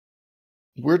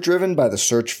We're driven by the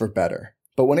search for better.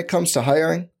 But when it comes to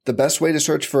hiring, the best way to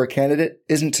search for a candidate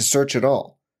isn't to search at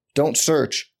all. Don't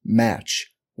search,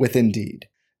 match with Indeed.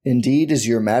 Indeed is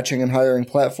your matching and hiring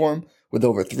platform with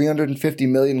over 350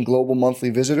 million global monthly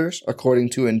visitors,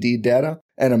 according to Indeed data,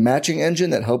 and a matching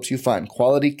engine that helps you find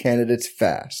quality candidates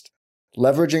fast.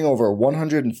 Leveraging over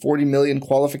 140 million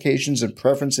qualifications and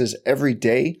preferences every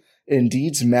day,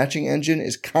 Indeed's matching engine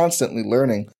is constantly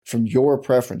learning from your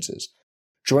preferences.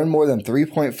 Join more than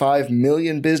 3.5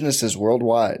 million businesses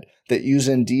worldwide that use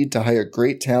Indeed to hire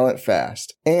great talent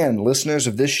fast. And listeners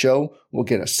of this show will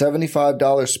get a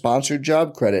 $75 sponsored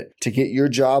job credit to get your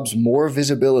jobs more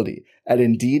visibility at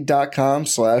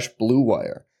Indeed.com/Blue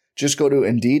Wire. Just go to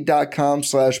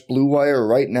Indeed.com/Blue Wire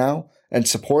right now and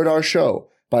support our show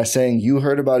by saying you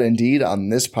heard about Indeed on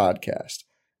this podcast.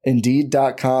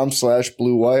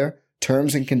 Indeed.com/Blue Wire.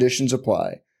 Terms and conditions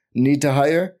apply. Need to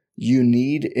hire? You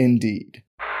need Indeed.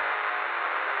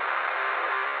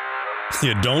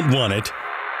 You don't want it,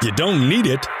 you don't need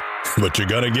it, but you're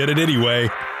going to get it anyway.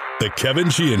 The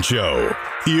Kevin Sheehan Show.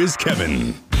 Here's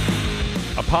Kevin.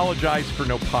 Apologize for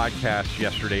no podcast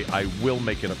yesterday. I will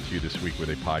make it up to you this week with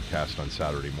a podcast on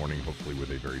Saturday morning, hopefully with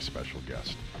a very special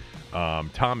guest.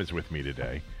 Tom is with me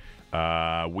today.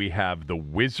 We have the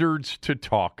Wizards to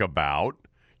talk about.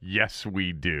 Yes,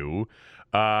 we do.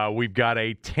 We've got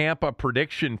a Tampa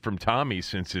prediction from Tommy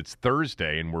since it's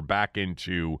Thursday, and we're back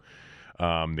into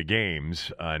the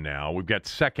games now. We've got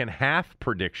second half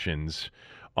predictions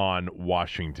on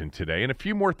Washington today, and a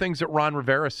few more things that Ron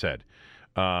Rivera said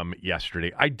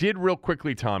yesterday. I did real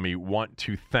quickly, Tommy, want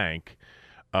to thank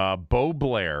Bo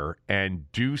Blair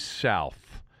and Due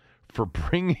South for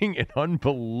bringing an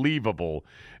unbelievable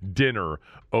dinner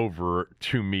over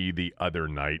to me the other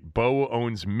night. Bo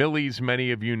owns Millie's, many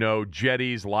of you know,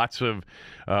 Jetty's, lots of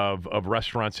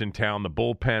restaurants in town, the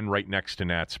Bullpen right next to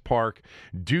Nats Park.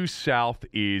 Due South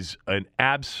is an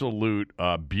absolute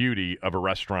beauty of a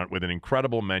restaurant with an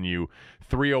incredible menu,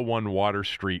 301 Water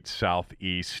Street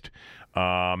Southeast.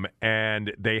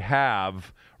 And they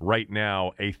have right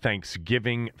now a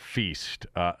Thanksgiving feast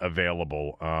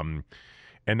available.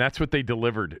 And that's what they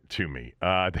delivered to me.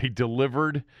 They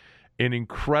delivered an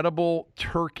incredible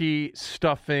turkey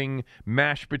stuffing,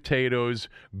 mashed potatoes,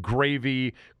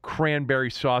 gravy,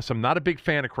 cranberry sauce. I'm not a big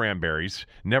fan of cranberries,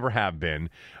 never have been.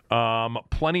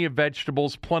 Plenty of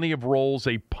vegetables, plenty of rolls,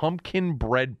 a pumpkin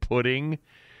bread pudding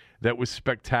that was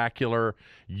spectacular.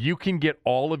 You can get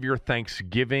all of your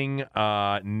Thanksgiving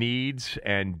needs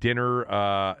and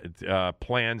dinner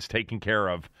plans taken care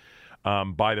of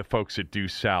by the folks at Due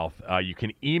South. You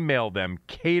can email them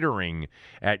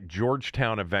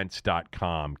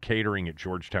catering@georgetownevents.com,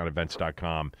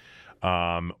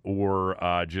 catering@georgetownevents.com,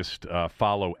 or just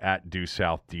follow @Due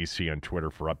South DC on Twitter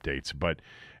for updates. But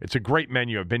it's a great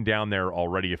menu. I've been down there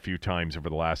already a few times over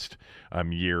the last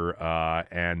year,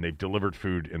 and they've delivered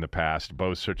food in the past.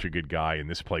 Bo's such a good guy, and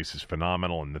this place is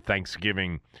phenomenal. And the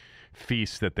Thanksgiving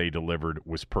feast that they delivered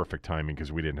was perfect timing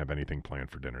because we didn't have anything planned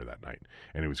for dinner that night,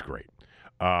 and it was great.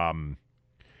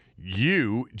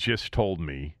 You just told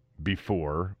me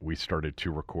before we started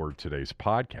to record today's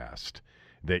podcast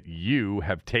that you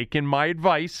have taken my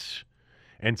advice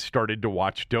and started to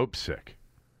watch Dopesick.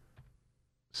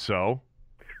 So?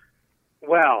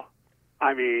 Well,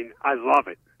 I mean, I love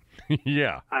it.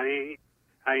 Yeah. I mean,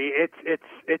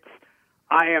 it's.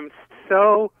 I am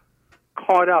so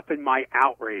caught up in my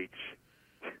outrage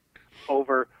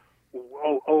over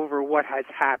what has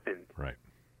happened. Right.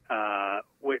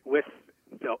 With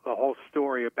the whole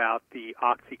story about the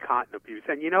OxyContin abuse,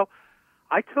 and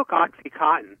I took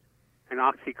OxyContin and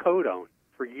oxycodone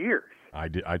for years. I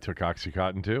did. I took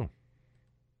OxyContin too,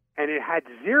 and it had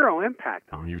zero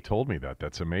impact on me. You told me that.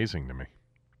 That's amazing to me.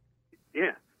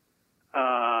 Yeah.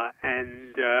 I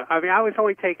mean, I was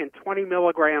only taking 20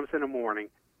 milligrams in the morning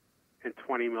and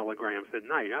 20 milligrams at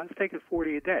night. I was taking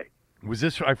 40 a day. Was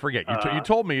this, I forget, you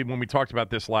told me when we talked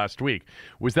about this last week,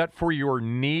 was that for your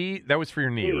knee? That was for your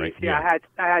knee, right? Yeah,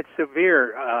 I had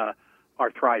severe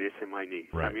arthritis in my knees.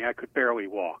 Right. I mean, I could barely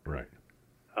walk. Right.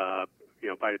 By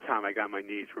the time I got my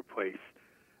knees replaced.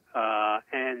 I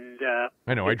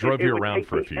know, I drove you around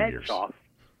for a few years. Off.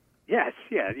 Yes,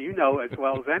 yeah, you know as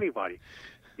well as anybody.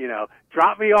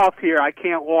 Drop me off here, I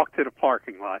can't walk to the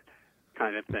parking lot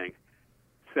kind of thing.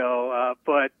 So,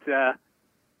 but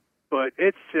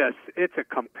it's a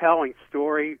compelling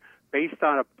story based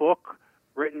on a book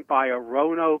written by a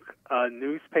Roanoke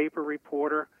newspaper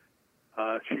reporter.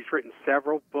 She's written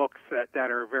several books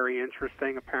that are very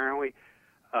interesting, apparently.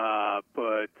 I'm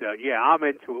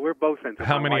into it. We're both into it.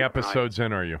 How many episodes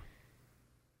in are you?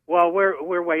 Well,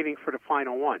 we're waiting for the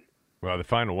final one. Well, the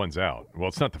final one's out. Well,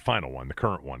 it's not the final one. The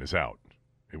current one is out.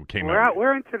 It came We're out.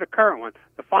 We're into the current one.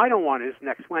 The final one is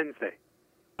next Wednesday.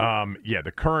 Yeah,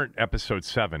 the current episode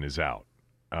 7 is out.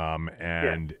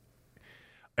 And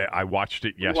I watched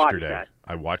it yesterday.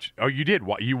 I watched. Oh, you did.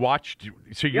 You watched.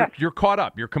 So you're caught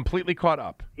up. You're completely caught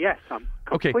up. Yes, I'm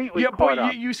completely okay. Yeah, caught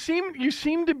up. You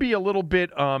seem to be a little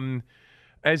bit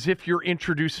as if you're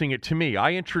introducing it to me.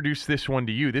 I introduced this one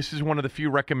to you. This is one of the few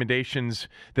recommendations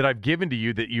that I've given to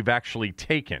you that you've actually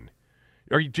taken.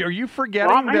 Are you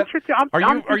forgetting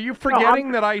Are you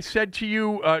forgetting that I said to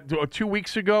you 2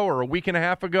 weeks ago or a week and a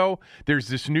half ago? There's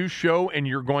this new show and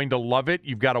you're going to love it.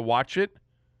 You've got to watch it.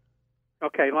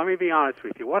 Okay, let me be honest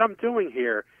with you. What I'm doing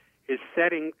here is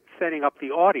setting up the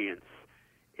audience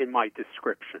in my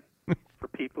description for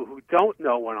people who don't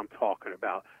know what I'm talking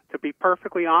about. To be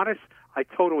perfectly honest, I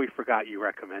totally forgot you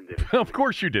recommended it. Of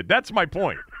course you did. That's my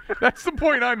point. That's the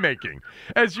point I'm making.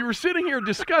 As you were sitting here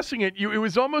discussing it, it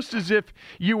was almost as if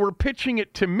you were pitching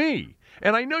it to me.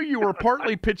 And I know you were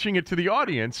partly pitching it to the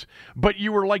audience, but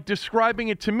you were like describing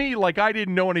it to me like I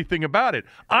didn't know anything about it.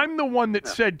 I'm the one that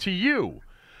said to you,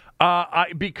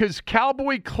 because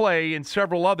Cowboy Clay and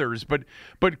several others, but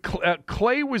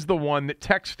Clay was the one that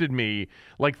texted me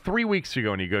like 3 weeks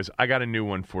ago, and he goes, "I got a new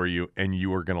one for you, and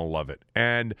you are going to love it."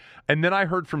 And then I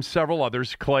heard from several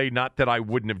others, Clay, not that I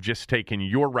wouldn't have just taken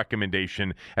your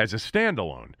recommendation as a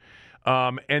standalone.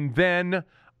 And then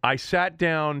I sat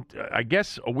down, I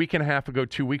guess a week and a half ago,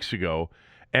 2 weeks ago,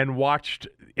 and watched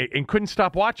and couldn't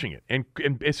stop watching it and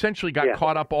essentially got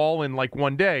caught up all in like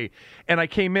one day. And I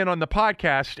came in on the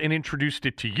podcast and introduced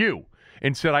it to you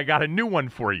and said, "I got a new one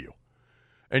for you."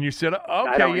 And you said,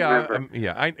 "Okay,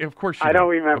 of course you I don't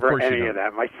remember any of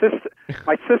that. My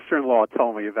sister-in-law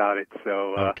told me about it,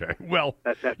 so okay. Well,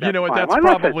 that's that's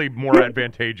probably more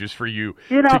advantageous for you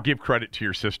to give credit to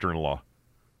your sister-in-law.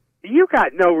 You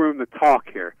got no room to talk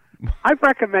here. I've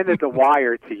recommended The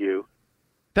Wire to you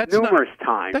numerous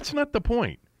times. That's not the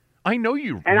point. I know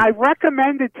you. And I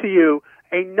recommended to you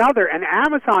an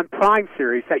Amazon Prime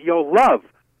series that you'll love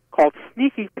called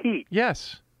Sneaky Pete.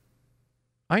 Yes.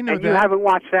 I know and you haven't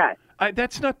watched that.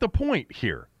 That's not the point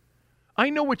here. I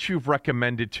know what you've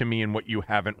recommended to me and what you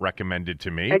haven't recommended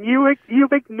to me. And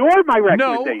you've ignored my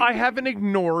recommendations. No, I haven't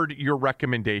ignored your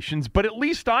recommendations, but at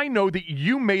least I know that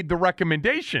you made the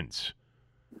recommendations.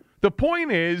 The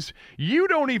point is, you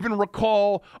don't even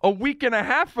recall a week and a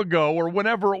half ago or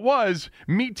whenever it was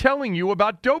me telling you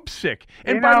about Dopesick.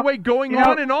 And by the way, going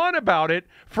on and on about it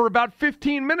for about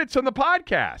 15 minutes on the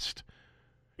podcast.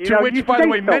 To which, by the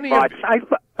way, many of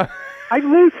I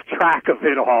lose track of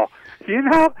it all.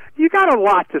 You got a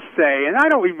lot to say, and I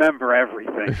don't remember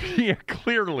everything. Yeah,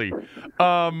 clearly.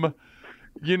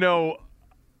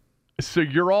 So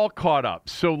you're all caught up.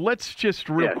 So let's just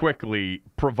real quickly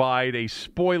provide a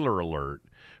spoiler alert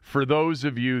for those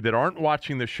of you that aren't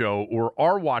watching the show or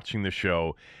are watching the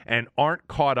show and aren't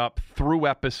caught up through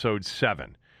episode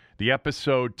 7, the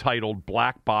episode titled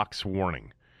Black Box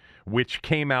Warning, which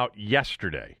came out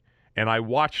yesterday. And I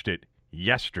watched it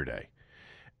yesterday.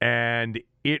 And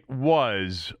it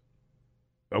was...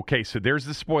 Okay, so there's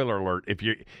the spoiler alert. If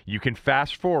you can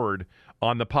fast forward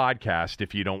on the podcast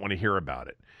if you don't want to hear about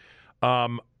it.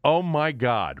 Oh my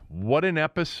God, what an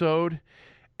episode.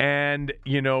 And,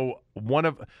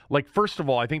 first of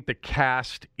all, I think the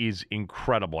cast is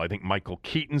incredible. I think Michael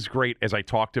Keaton's great, as I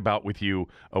talked about with you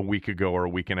a week ago or a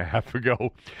week and a half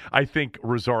ago. I think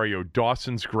Rosario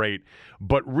Dawson's great.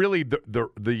 But really,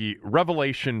 the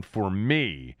revelation for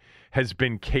me has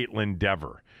been Caitlin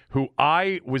Dever, who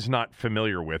I was not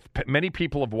familiar with. Many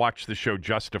people have watched the show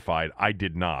Justified. I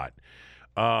did not.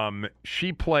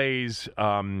 She plays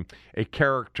a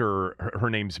character, her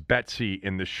name's Betsy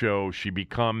in the show. She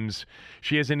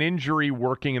has an injury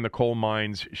working in the coal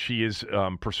mines. She is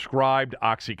prescribed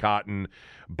Oxycontin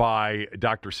by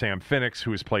Dr. Sam Phoenix,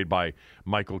 who is played by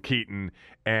Michael Keaton,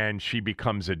 and she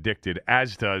becomes addicted,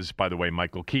 as does, by the way,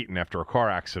 Michael Keaton after a car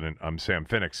accident, Sam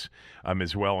Phoenix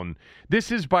as well. And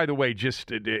this is, by the way, just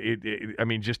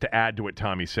to add to what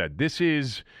Tommy said, this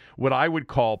is what I would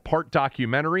call part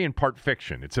documentary and part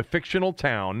fiction. It's a fictional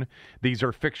town. These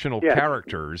are fictional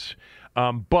characters,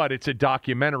 but it's a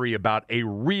documentary about a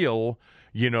real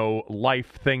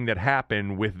life thing that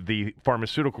happened with the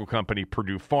pharmaceutical company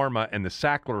Purdue Pharma and the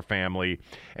Sackler family,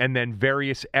 and then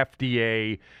various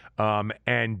FDA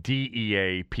and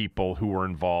DEA people who were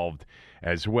involved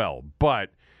as well.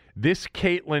 But this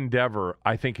Caitlin Dever,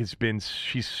 I think,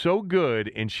 she's so good,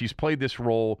 and she's played this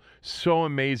role so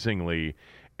amazingly.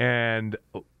 And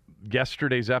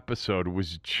yesterday's episode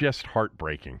was just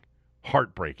heartbreaking.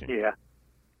 Heartbreaking. Yeah.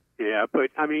 Yeah, but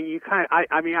I mean,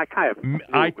 I kind of knew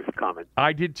it was coming.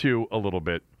 I did too, a little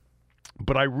bit,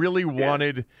 but I really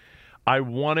wanted,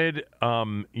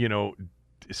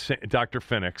 Dr.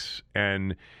 Phoenix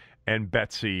and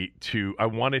Betsy I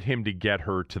wanted him to get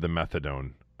her to the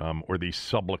methadone. Or the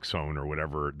Suboxone or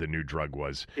whatever the new drug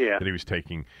was that he was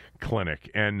taking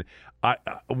clinic. And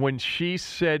when she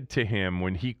said to him,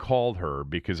 when he called her,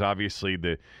 because obviously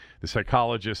the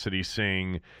psychologist that he's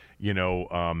seeing, he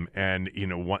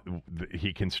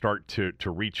can start to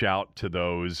reach out to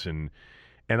those. And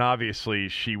obviously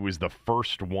she was the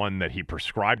first one that he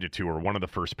prescribed it to, or one of the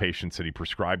first patients that he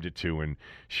prescribed it to, and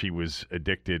she was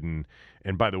addicted.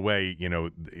 And by the way,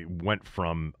 it went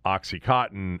from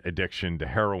Oxycontin addiction to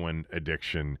heroin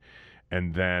addiction.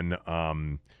 And then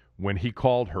when he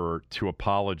called her to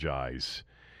apologize,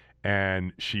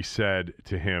 and she said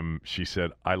to him, she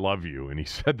said, "I love you." And he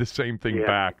said the same thing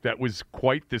back. That was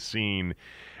quite the scene.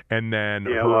 And then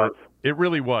it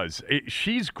really was.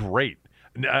 She's great.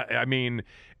 I mean,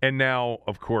 and now,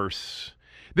 of course,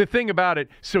 the thing about it,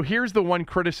 so here's the one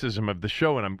criticism of the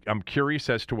show, and I'm curious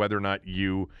as to whether or not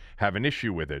you have an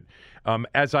issue with it.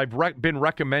 As I've been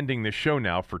recommending this show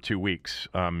now for 2 weeks,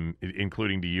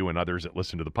 including to you and others that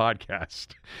listen to the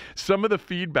podcast, some of the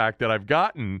feedback that I've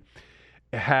gotten,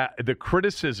 the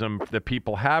criticism that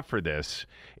people have for this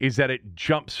is that it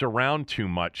jumps around too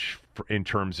much in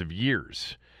terms of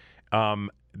years.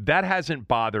 That hasn't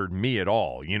bothered me at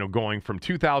all, going from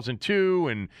 2002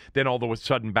 and then all of a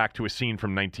sudden back to a scene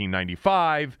from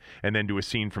 1995 and then to a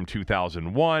scene from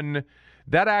 2001.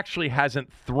 That actually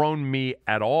hasn't thrown me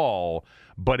at all,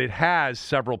 but it has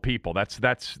several people.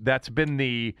 That's been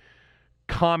the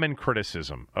common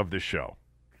criticism of the show.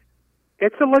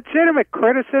 It's a legitimate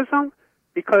criticism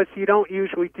because you don't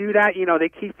usually do that. They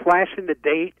keep flashing the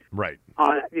date, right,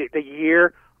 on the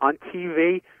year on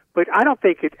TV. But I don't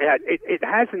think it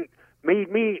hasn't made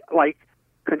me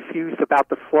confused about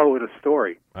the flow of the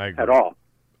story at all.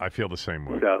 I feel the same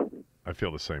way. So, I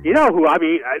feel the same way. You know who? I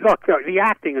mean, look, the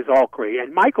acting is all great,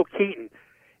 and Michael Keaton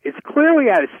is clearly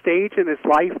at a stage in his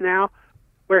life now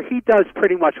where he does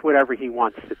pretty much whatever he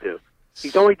wants to do.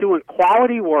 He's only doing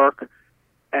quality work,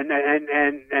 and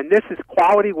this is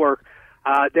quality work.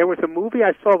 There was a movie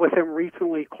I saw with him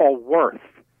recently called Worth,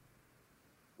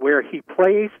 where he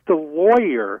plays the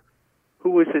lawyer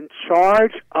who was in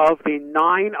charge of the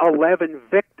 9/11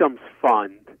 Victims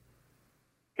Fund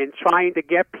in trying to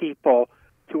get people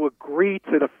to agree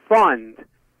to the fund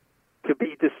to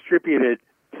be distributed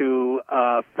to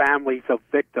families of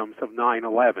victims of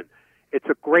 9/11. It's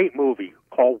a great movie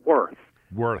called Worth.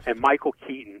 And Michael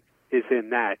Keaton is in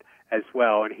that as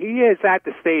well. And he is at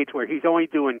the stage where he's only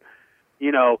doing,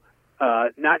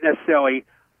 not necessarily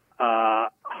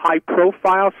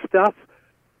high-profile stuff,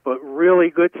 but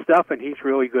really good stuff, and he's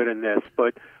really good in this.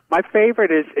 But my favorite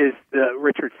is the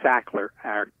Richard Sackler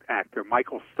actor,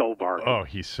 Michael Stolberg. Oh,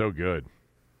 he's so good.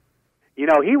 He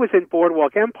was in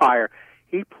Boardwalk Empire.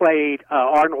 He played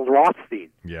Arnold Rothstein.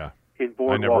 Yeah. In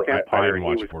Boardwalk Empire, I didn't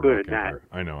watch he was Boardwalk good in Empire.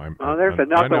 that. I know. There's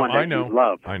another one that you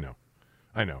love. I know.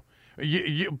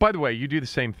 You, by the way, you do the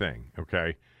same thing,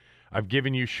 okay? I've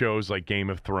given you shows like Game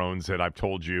of Thrones that I've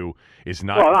told you is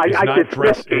not. Well, I not just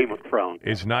dress Game of Thrones.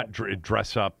 Is not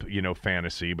dress up,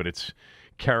 fantasy, but it's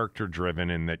character driven,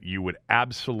 and that you would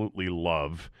absolutely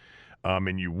love,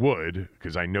 and you would,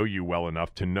 because I know you well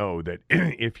enough to know that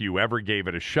if you ever gave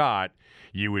it a shot,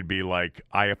 you would be like,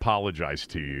 I apologize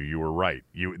to you. You were right.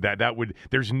 That would.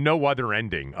 There's no other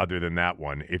ending other than that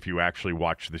one. If you actually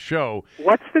watch the show.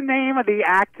 What's the name of the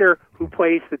actor who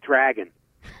plays the dragon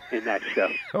in that show?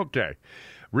 Okay,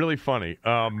 really funny.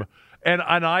 And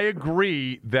I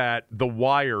agree that The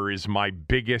Wire is my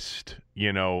biggest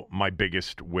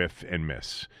whiff and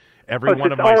miss. Every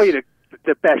one of my. Always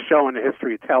the best show in the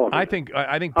history of television. I think.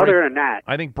 Other than that,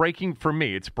 I think for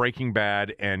me, it's Breaking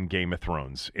Bad and Game of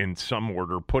Thrones in some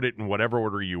order. Put it in whatever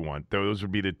order you want. Those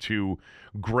would be the two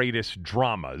greatest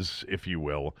dramas, if you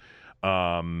will.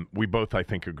 We both, I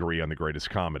think, agree on the greatest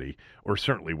comedy, or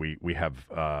certainly we have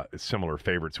similar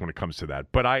favorites when it comes to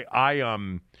that. But I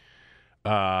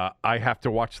have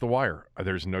to watch The Wire.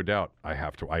 There's no doubt. I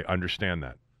have to. I understand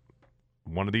that.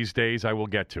 One of these days, I will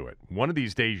get to it. One of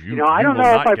these days, you I don't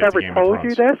know if I've ever told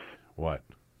you this. What?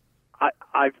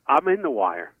 I'm in The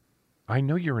Wire. I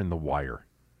know you're in The Wire.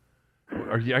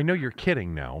 I know you're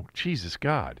kidding now. Jesus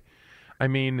God. I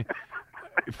mean,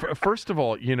 first of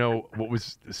all,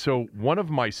 one of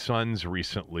my sons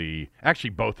recently,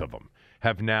 actually both of them,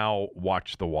 have now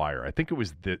watched The Wire. I think it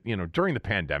was during the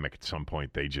pandemic at some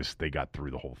point they got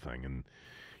through the whole thing, and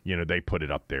they put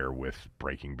it up there with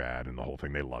Breaking Bad and the whole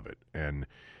thing. They love it. And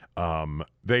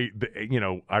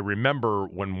I remember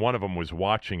when one of them was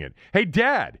watching it. Hey,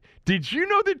 Dad, did you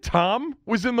know that Tom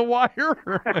was in The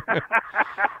Wire?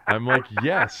 I'm like,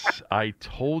 yes, I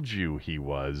told you he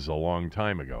was a long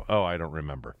time ago. Oh, I don't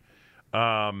remember.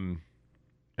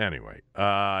 Anyway,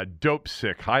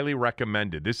 Dopesick, highly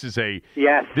recommended. This is a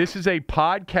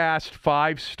podcast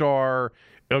 5-star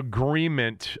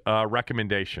agreement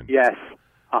recommendation. Yes,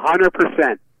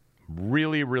 100%.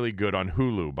 Really, really good on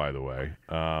Hulu, by the way.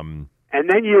 And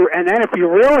then if you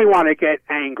really want to get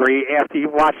angry after you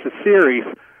watch the series,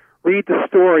 read the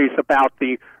stories about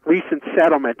the recent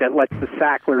settlement that lets the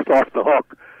Sacklers off the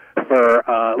hook for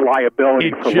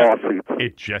liability for lawsuits.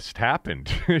 It just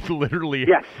happened. It literally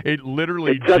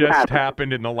just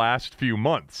happened in the last few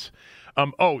months.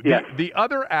 The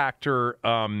other actor,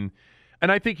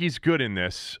 and I think he's good in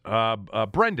this,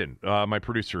 Brendan, my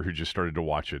producer who just started to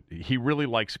watch it, he really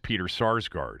likes Peter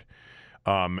Sarsgaard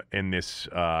in this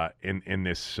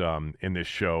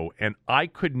show, and I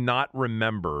could not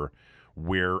remember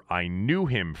where I knew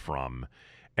him from.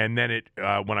 And then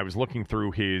when I was looking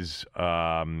through his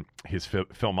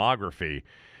filmography,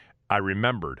 I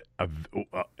remembered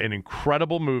an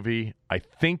incredible movie. I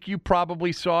think you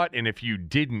probably saw it, and if you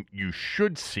didn't, you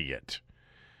should see it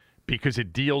because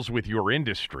it deals with your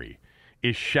industry.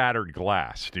 Is Shattered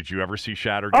Glass? Did you ever see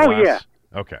Shattered Glass? Oh yeah.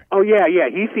 Okay. Oh yeah.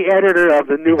 He's the editor of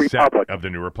the New Republic. Of the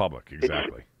New Republic,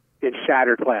 exactly. In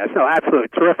Shattered Glass. No, absolutely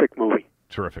terrific movie.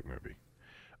 Terrific movie.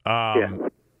 Yeah.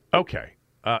 Okay.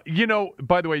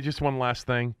 By the way, just one last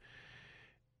thing.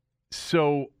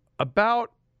 So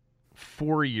about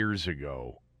 4 years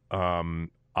ago,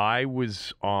 I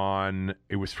was on,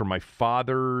 it was for my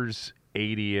father's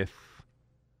 80th.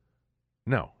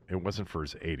 No, it wasn't for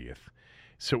his 80th.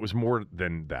 So it was more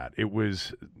than that. It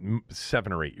was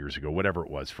 7 or 8 years ago, whatever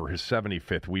it was, for his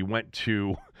 75th. We went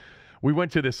to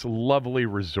this lovely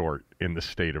resort in the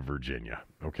state of Virginia,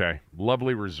 okay?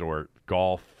 Lovely resort,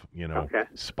 golf,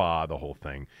 spa, the whole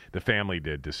thing. The family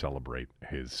did to celebrate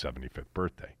his 75th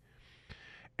birthday.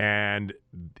 And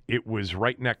it was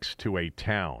right next to a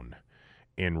town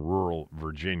in rural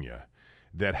Virginia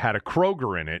that had a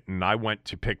Kroger in it, and I went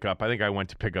to pick up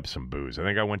some booze. I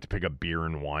think I went to pick up beer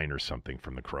and wine or something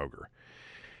from the Kroger.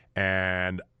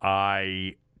 And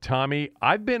Tommy,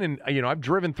 I've been I've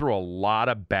driven through a lot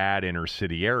of bad inner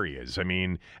city areas. I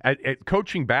mean, at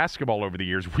coaching basketball over the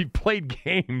years, we've played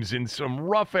games in some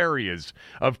rough areas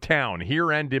of town,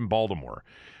 here and in Baltimore.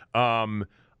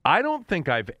 I don't think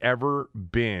I've ever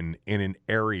been in an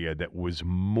area that was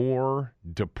more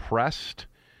depressed,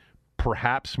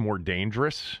 perhaps more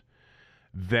dangerous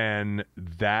than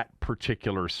that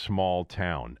particular small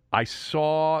town. I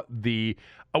saw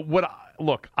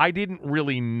I didn't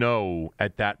really know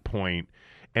at that point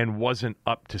and wasn't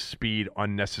up to speed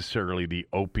on necessarily the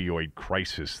opioid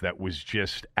crisis that was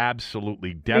just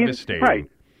absolutely devastating. Right.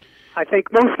 I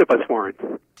think most of us weren't.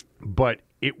 But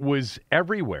it was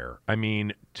everywhere. I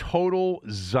mean, total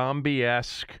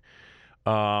zombie-esque,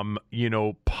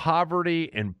 poverty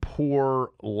and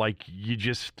poor, like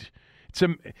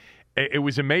it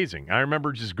was amazing. I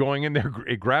remember just going in there,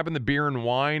 grabbing the beer and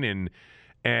wine and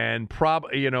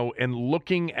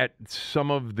looking at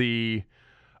some of the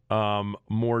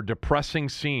more depressing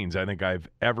scenes I think I've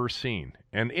ever seen.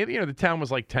 And the town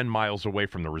was like 10 miles away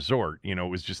from the resort. It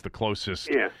was just the closest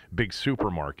big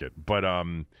supermarket. But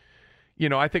I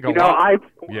think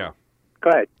Go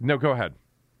ahead. No, go ahead.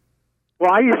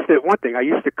 Well, I used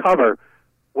to cover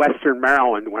Western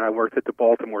Maryland when I worked at the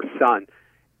Baltimore Sun,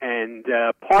 and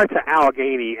parts of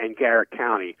Allegheny and Garrett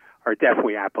County are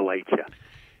definitely Appalachia.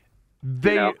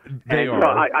 They are. So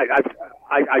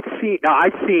I've seen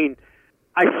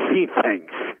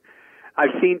things.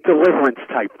 I've seen deliverance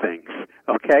type things.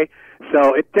 Okay,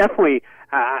 so it definitely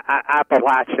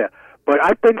Appalachia. But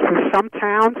I've been through some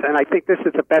towns, and I think this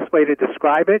is the best way to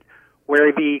describe it,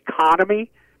 where the economy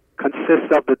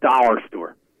consists of the dollar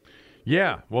store.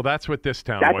 Yeah, well, that's what this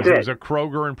town was. It was a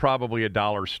Kroger and probably a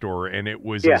dollar store, and it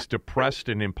was as depressed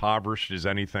and impoverished as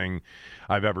anything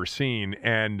I've ever seen.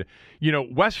 And,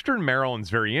 Western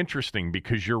Maryland's very interesting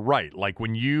because you're right. Like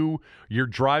when you're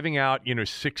driving out,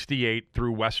 68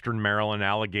 through Western Maryland,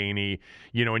 Allegheny,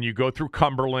 and you go through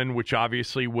Cumberland, which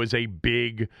obviously was a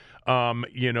big,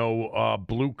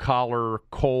 blue-collar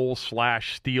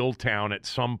coal/steel town at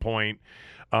some point.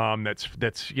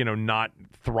 That's not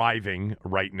thriving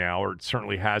right now, or it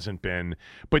certainly hasn't been.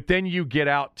 But then you get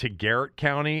out to Garrett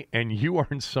County, and you are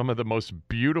in some of the most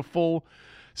beautiful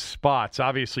spots.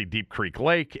 Obviously, Deep Creek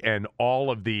Lake and all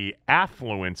of the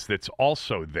affluence that's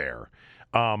also there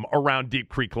around Deep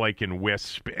Creek Lake and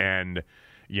Wisp, and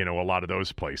a lot of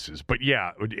those places. But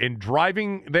yeah, in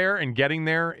driving there and getting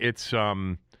there, it's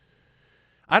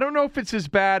I don't know if it's as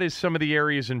bad as some of the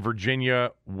areas in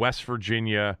Virginia, West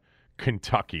Virginia,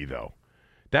 Kentucky, though.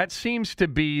 That seems to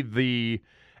be the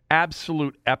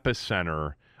absolute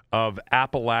epicenter of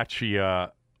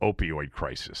Appalachia opioid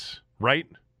crisis, right?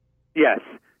 Yes.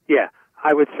 Yeah,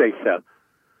 I would say so.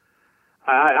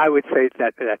 I would say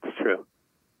that's true.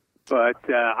 But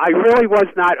I really was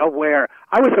not aware.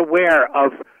 I was aware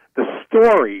of the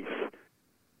stories.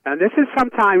 And this is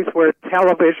sometimes where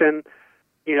television,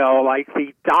 like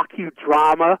the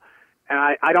docudrama,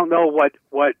 and I don't know what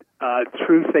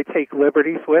truth they take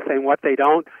liberties with and what they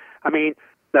don't. I mean,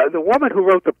 the woman who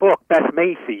wrote the book, Beth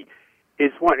Macy,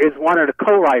 is one of the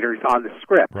co-writers on the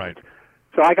script. Right.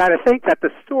 So I got to think that the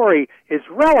story is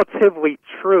relatively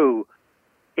true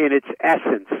in its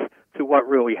essence to what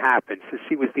really happened, since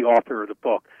she was the author of the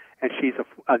book, and she's a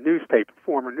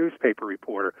former newspaper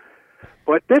reporter.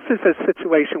 But this is a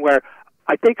situation where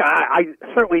I think I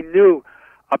certainly knew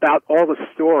about all the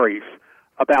stories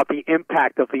about the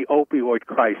impact of the opioid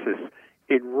crisis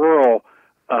in rural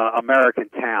American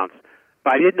towns,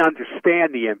 but I didn't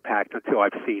understand the impact until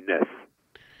I've seen this.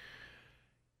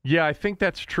 Yeah, I think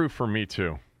that's true for me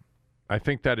too. I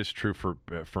think that is true for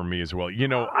me as well.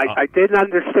 I didn't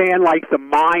understand the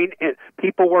mine,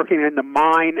 people working in the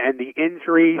mine, and the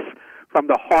injuries from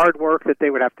the hard work that they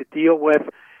would have to deal with,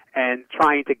 and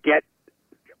trying to get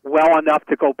well enough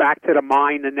to go back to the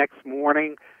mine the next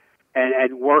morning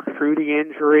and work through the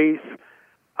injuries.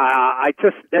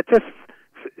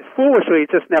 Foolishly, it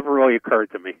just never really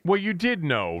occurred to me. Well, you did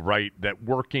know, right, that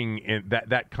working in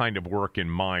that kind of work in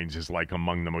mines is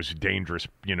among the most dangerous,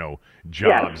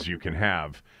 jobs you can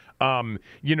have.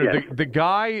 Yes. The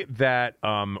guy that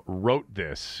wrote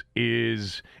this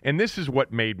is, and this is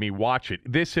what made me watch it.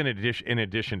 This in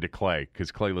addition to Clay,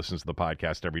 because Clay listens to the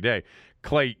podcast every day.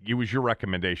 Clay, it was your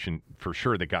recommendation for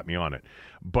sure that got me on it.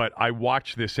 But I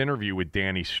watched this interview with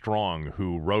Danny Strong,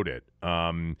 who wrote it.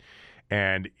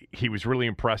 And he was really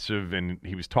impressive, and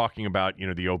he was talking about,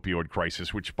 the opioid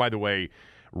crisis, which, by the way,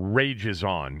 rages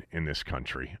on in this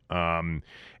country. And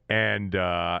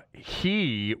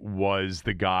he was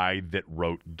the guy that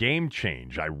wrote Game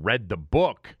Change. I read the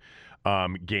book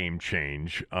Game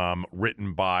Change,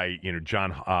 written by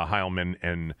John Heilman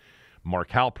and Mark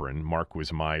Halperin. Mark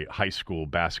was my high school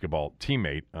basketball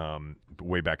teammate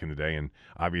way back in the day, and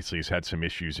obviously has had some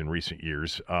issues in recent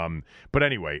years. But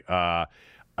anyway,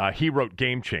 he wrote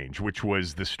Game Change, which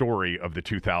was the story of the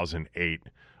 2008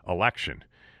 election.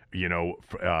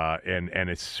 And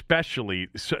especially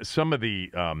some of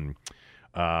the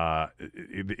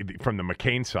from the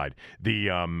McCain side,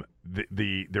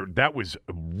 that was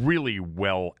really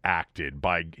well acted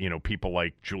by people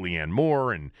like Julianne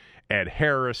Moore and Ed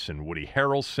Harris and Woody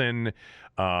Harrelson,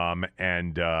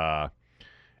 and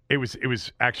it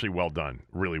was actually well done,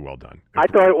 really well done. I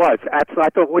thought it was. Absolutely, I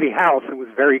thought Woody Harrelson was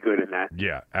very good in that.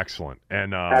 Yeah, excellent,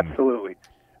 and absolutely.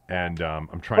 And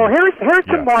I'm trying. Well, here's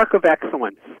the mark of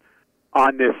excellence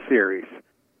on this series.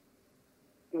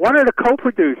 One of the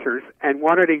co-producers and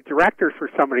one of the directors for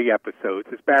some of the episodes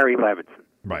is Barry Levinson.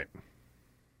 Right.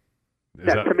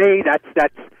 To me, that's the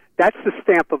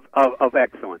stamp of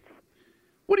excellence.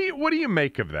 What do you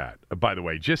make of that? By the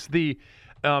way, just the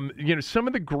some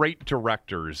of the great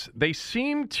directors, they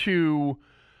seem to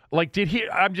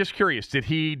I'm just curious, did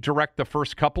he direct the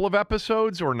first couple of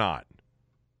episodes or not?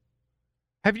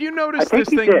 Have you noticed this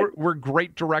thing where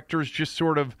great directors just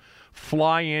sort of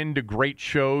fly into great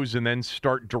shows and then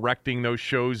start directing those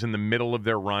shows in the middle of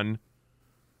their run?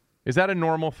 Is that a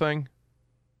normal thing?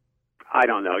 I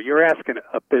don't know. You're asking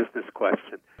a business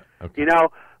question. Okay.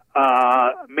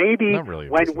 Maybe Not really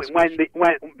when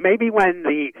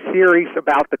the series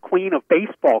about the Queen of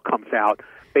Baseball comes out,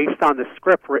 based on the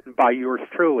script written by yours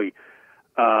truly,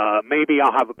 maybe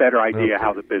I'll have a better idea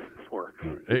how the business works.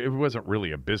 It wasn't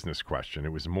really a business question.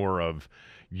 It was more of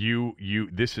you.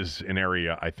 This is an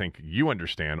area I think you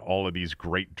understand. All of these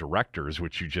great directors,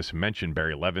 which you just mentioned,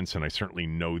 Barry Levinson. I certainly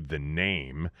know the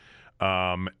name,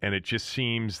 and it just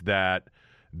seems that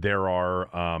there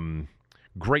are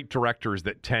great directors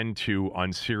that tend to,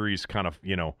 on series, kind of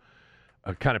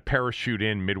parachute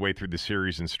in midway through the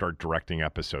series and start directing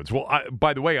episodes. Well,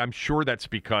 by the way, I'm sure that's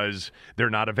because they're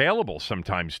not available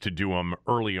sometimes to do them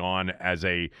early on as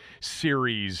a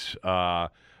series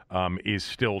is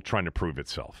still trying to prove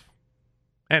itself.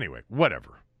 Anyway,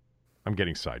 whatever. I'm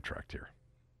getting sidetracked here.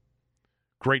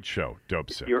 Great show,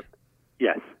 Dopesick.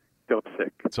 Yes,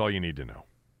 Dopesick. That's all you need to know.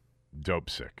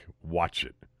 Dopesick. Watch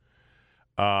it.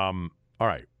 All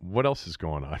right. What else is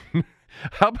going on?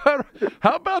 How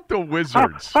about the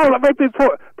Wizards? Wait,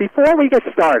 before we get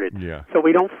started, so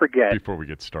we don't forget. Before we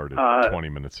get started, 20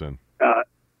 minutes in.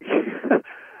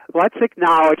 Let's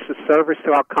acknowledge the service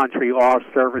to our country, all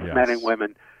servicemen and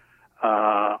women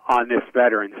on this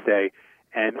Veterans Day,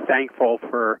 and thankful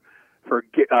for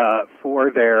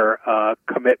their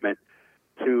commitment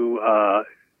to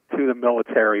the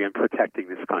military and protecting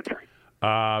this country.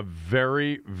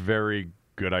 Very, very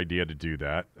good idea to do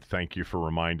that. Thank you for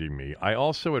reminding me. I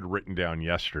also had written down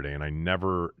yesterday, and I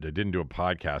didn't do a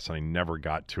podcast, and I never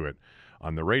got to it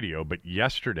on the radio, but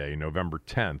yesterday, November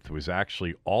 10th, was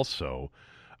actually also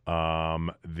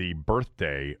the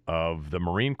birthday of the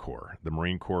Marine Corps. The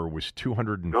Marine Corps was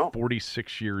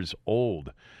 246 years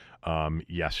old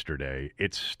yesterday.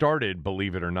 It started,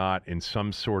 believe it or not, in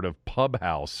some sort of pub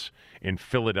house in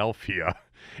Philadelphia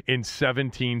in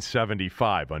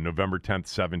 1775, on November 10th,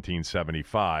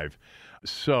 1775.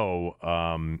 So,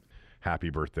 happy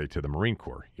birthday to the Marine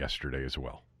Corps yesterday as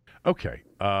well. Okay,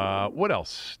 what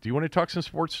else? Do you want to talk some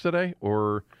sports today,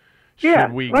 or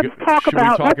should we talk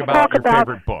about your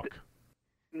favorite book?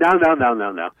 No.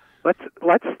 Let's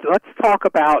talk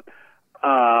about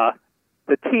the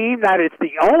team that is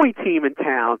the only team in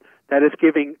town that is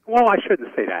giving. Well, I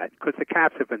shouldn't say that because the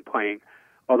Caps have been playing,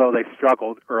 although they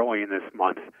struggled early in this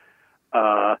month.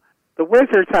 The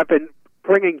Wizards have been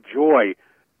bringing joy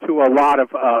to a lot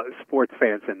of sports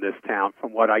fans in this town,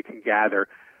 from what I can gather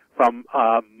from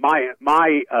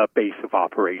my base of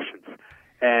operations.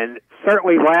 And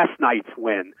certainly last night's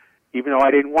win, even though I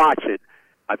didn't watch it,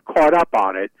 I've caught up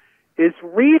on it, there's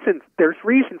reason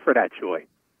for that joy.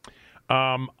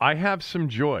 I have some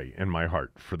joy in my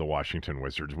heart for the Washington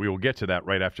Wizards. We will get to that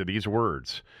right after these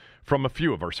words from a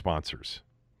few of our sponsors.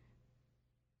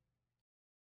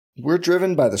 We're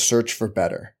driven by the search for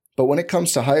better. But when it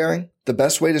comes to hiring, the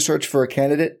best way to search for a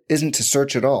candidate isn't to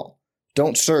search at all.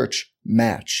 Don't search,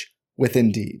 match with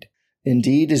Indeed.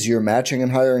 Indeed is your matching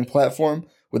and hiring platform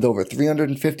with over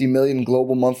 350 million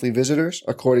global monthly visitors,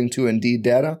 according to Indeed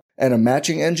data, and a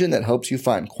matching engine that helps you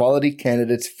find quality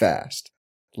candidates fast.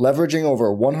 Leveraging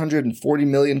over 140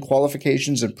 million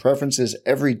qualifications and preferences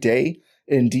every day,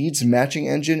 Indeed's matching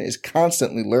engine is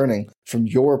constantly learning from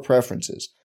your preferences.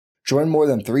 Join more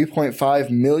than 3.5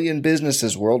 million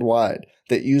businesses worldwide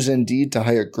that use Indeed to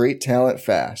hire great talent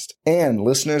fast. And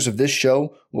listeners of this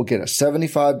show will get a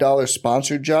 $75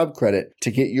 sponsored job credit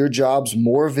to get your jobs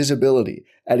more visibility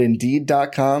at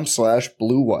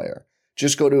Indeed.com/Blue Wire.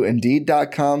 Just go to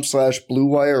Indeed.com/Blue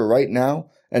Wire right now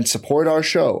and support our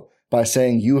show by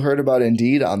saying you heard about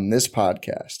Indeed on this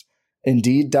podcast.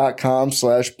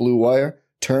 Indeed.com/Blue Wire.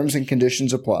 Terms and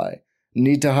conditions apply.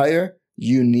 Need to hire?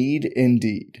 You need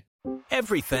Indeed.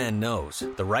 Every fan knows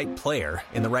the right player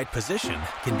in the right position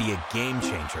can be a game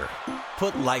changer.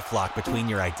 Put LifeLock between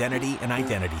your identity and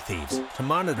identity thieves to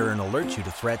monitor and alert you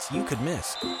to threats you could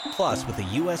miss. Plus, with a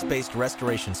U.S.-based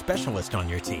restoration specialist on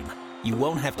your team, you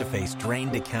won't have to face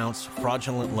drained accounts,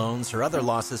 fraudulent loans, or other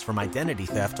losses from identity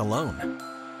theft alone.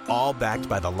 All backed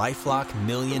by the LifeLock $1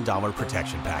 Million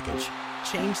Protection Package.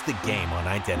 Change the game on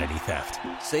identity theft.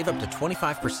 Save up to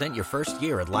 25% your first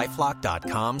year at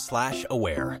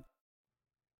LifeLock.com/aware.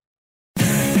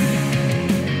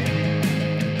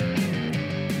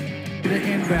 The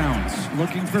inbounds,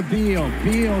 looking for Beal.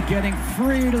 Beal getting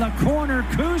free to the corner.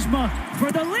 Kuzma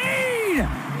for the lead.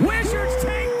 Wizards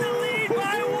take the lead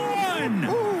by one.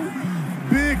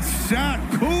 Big shot,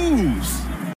 Kuz.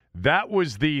 That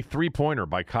was the three-pointer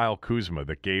by Kyle Kuzma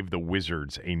that gave the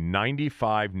Wizards a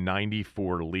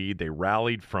 95-94 lead. They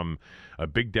rallied from a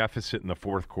big deficit in the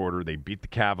fourth quarter. They beat the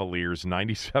Cavaliers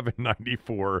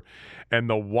 97-94. And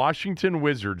the Washington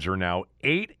Wizards are now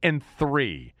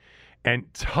 8-3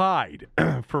 and tied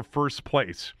for first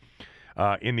place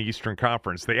in the Eastern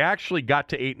Conference. They actually got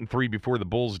to 8-3 before the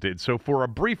Bulls did. So for a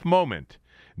brief moment,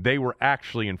 they were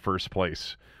actually in first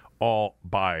place all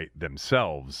by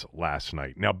themselves last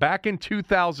night. Now, back in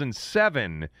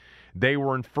 2007, they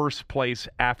were in first place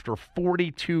after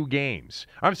 42 games.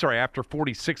 After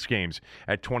 46 games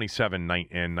at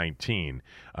 27-19.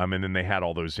 And then they had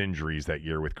all those injuries that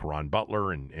year with Caron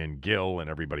Butler and Gill and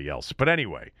everybody else. But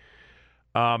anyway,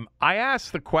 I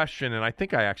asked the question, and I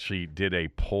think I actually did a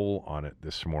poll on it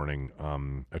this morning,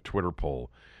 a Twitter poll.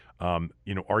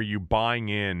 Are you buying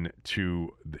in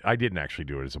to – I didn't actually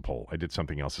do it as a poll. I did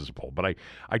something else as a poll. But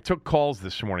I took calls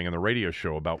this morning on the radio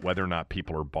show about whether or not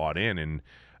people are bought in. And,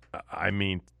 I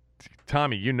mean,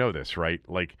 Tommy, you know this, right?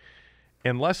 Like,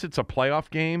 unless it's a playoff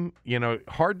game,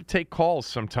 hard to take calls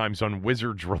sometimes on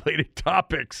Wizards-related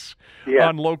topics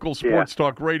on local sports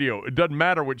talk radio. It doesn't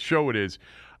matter what show it is.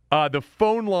 The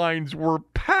phone lines were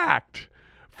packed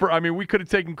we could have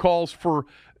taken calls for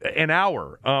an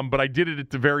hour, but I did it at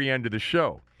the very end of the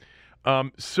show.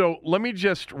 So let me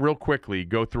just real quickly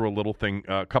go through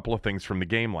a couple of things from the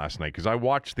game last night, because I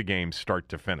watched the game start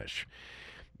to finish.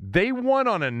 They won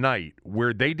on a night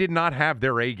where they did not have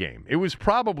their A game. It was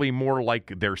probably more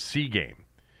like their C game.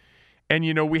 And,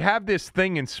 we have this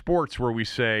thing in sports where we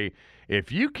say,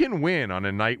 if you can win on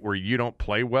a night where you don't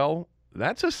play well,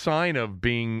 that's a sign of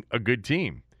being a good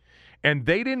team. And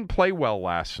they didn't play well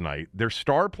last night. Their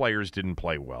star players didn't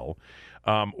play well,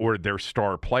 or their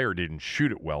star player didn't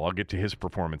shoot it well. I'll get to his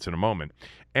performance in a moment.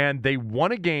 And they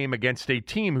won a game against a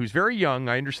team who's very young.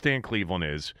 I understand Cleveland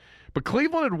is. But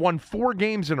Cleveland had won 4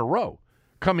 games in a row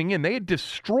coming in. They had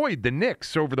destroyed the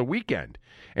Knicks over the weekend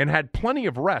and had plenty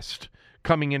of rest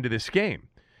coming into this game.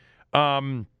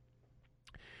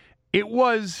 It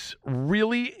was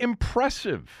really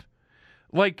impressive.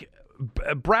 Like,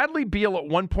 Bradley Beal at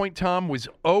one point, Tom, was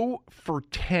 0 for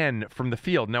 10 from the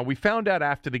field. Now, we found out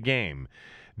after the game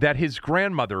that his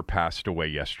grandmother passed away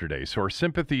yesterday. So our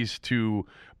sympathies to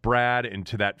Brad and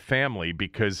to that family,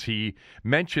 because he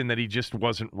mentioned that he just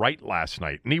wasn't right last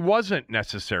night. And he wasn't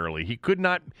necessarily. He couldn't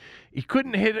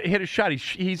hit a shot.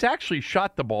 He's actually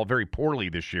shot the ball very poorly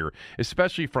this year,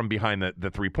 especially from behind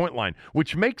the three-point line,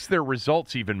 which makes their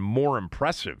results even more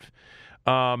impressive.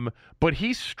 But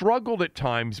he struggled at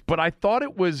times, but I thought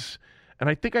it was, and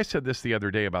I think I said this the other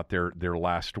day about their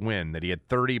last win, that he had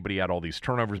 30, but he had all these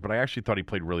turnovers, but I actually thought he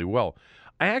played really well.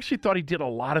 I actually thought he did a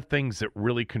lot of things that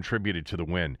really contributed to the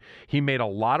win. He made a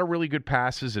lot of really good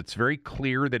passes. It's very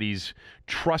clear that he's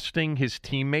trusting his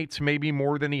teammates maybe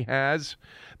more than he has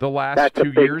the last 2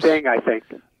 years. That's a big thing, I think.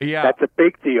 Yeah. That's a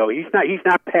big deal. He's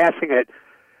not passing it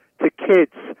to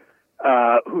kids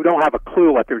who don't have a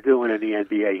clue what they're doing in the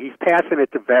NBA. He's passing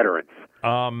it to veterans.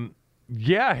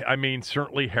 Yeah, I mean,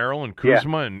 certainly Harrell and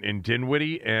Kuzma and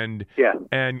Dinwiddie, and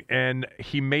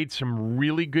he made some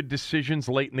really good decisions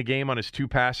late in the game on his 2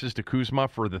 passes to Kuzma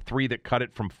for the 3 that cut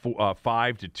it from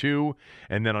 5 to 2,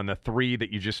 and then on the 3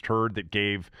 that you just heard that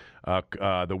gave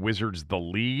the Wizards the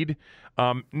lead.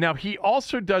 Now, he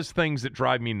also does things that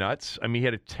drive me nuts. I mean, he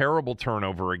had a terrible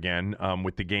turnover again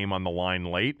with the game on the line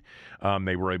late.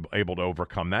 They were able to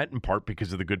overcome that in part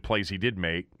because of the good plays he did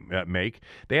make.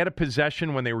 They had a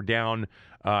possession when they were down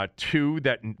 2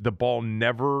 that the ball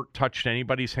never touched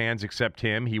anybody's hands except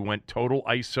him. He went total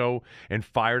ISO and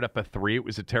fired up a 3. It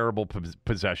was a terrible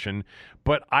possession.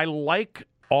 But I like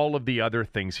all of the other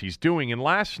things he's doing. And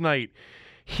last night,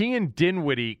 he and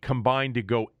Dinwiddie combined to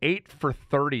go 8 for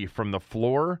 30 from the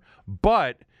floor,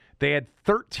 but they had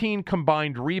 13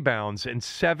 combined rebounds and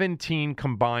 17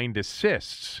 combined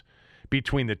assists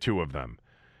between the two of them.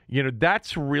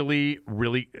 That's really,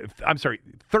 really,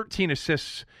 13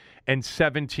 assists and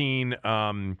 17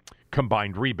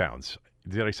 combined rebounds.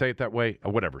 Did I say it that way?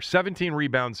 Whatever. 17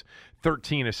 rebounds,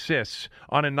 13 assists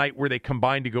on a night where they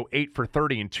combined to go 8 for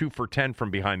 30 and 2 for 10 from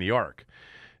behind the arc.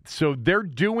 So they're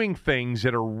doing things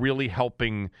that are really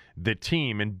helping the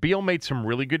team. And Beal made some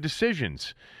really good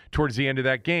decisions towards the end of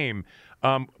that game.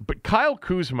 But Kyle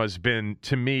Kuzma's been,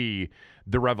 to me,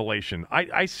 the revelation.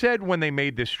 I said when they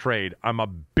made this trade, I'm a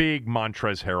big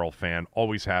Montrezl Harrell fan,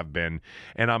 always have been,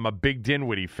 and I'm a big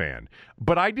Dinwiddie fan.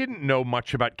 But I didn't know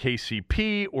much about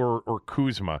KCP or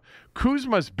Kuzma.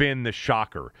 Kuzma's been the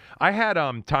shocker. I had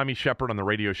Tommy Shepard on the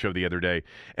radio show the other day,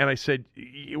 and I said,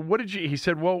 "What did you?" He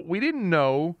said, "Well, we didn't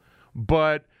know,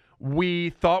 but we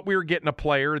thought we were getting a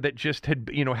player that just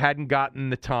hadn't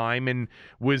gotten the time and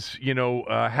was,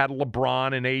 had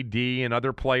LeBron and AD and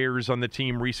other players on the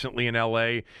team recently in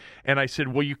LA." And I said,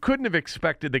 "Well, you couldn't have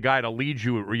expected the guy to lead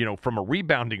you, from a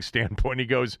rebounding standpoint." He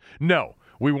goes, "No,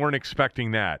 we weren't expecting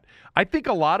that." I think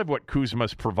a lot of what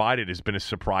Kuzma's provided has been a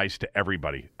surprise to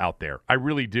everybody out there. I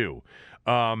really do.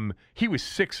 He was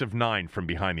 6 of 9 from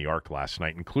behind the arc last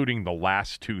night, including the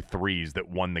last 2 threes that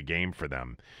won the game for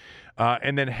them.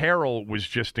 And then Harrell was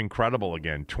just incredible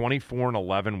again, 24 and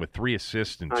 11 with 3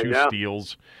 assists and 2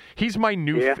 steals. He's my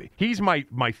he's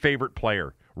my favorite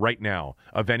player right now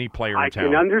of any player in town. I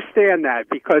can understand that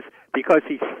because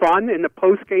he's fun in the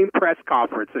post-game press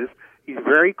conferences. He's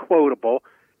very quotable.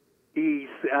 He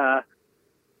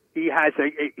has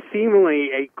seemingly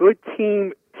a good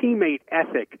teammate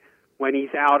ethic when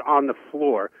he's out on the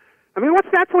floor. I mean,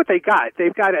 that's what they got.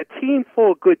 They've got a team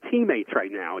full of good teammates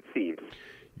right now, it seems.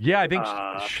 Yeah, I think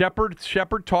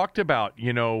Shepard talked about,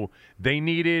 they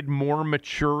needed more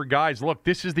mature guys. Look,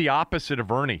 this is the opposite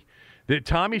of Ernie.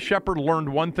 Tommy Shepard learned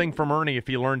one thing from Ernie, if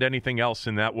he learned anything else,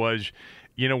 and that was,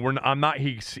 I'm not.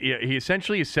 He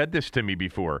essentially has said this to me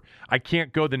before. I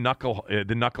can't go the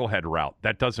knucklehead route.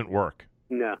 That doesn't work.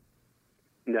 No.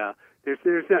 There's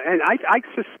no, and I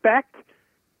suspect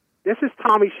this is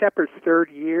Tommy Shepard's third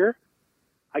year.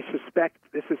 I suspect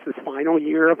this is his final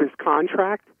year of his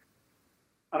contract.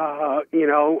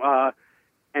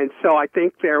 And so I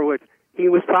think he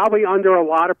was probably under a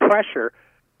lot of pressure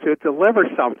to deliver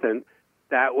something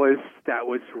that was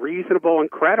reasonable and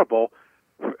credible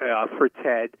for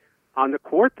Ted on the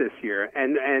court this year.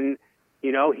 And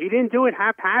he didn't do it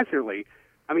haphazardly.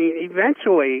 I mean,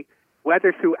 eventually,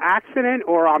 whether through accident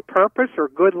or on purpose or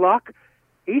good luck,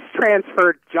 he's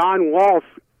transferred John Wall's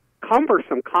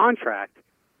cumbersome contract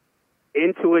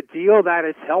into a deal that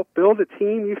has helped build a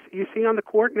team you see on the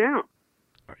court now.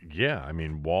 Yeah, I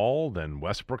mean, Wall, then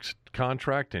Westbrook's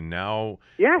contract, and now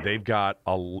they've got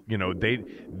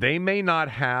they may not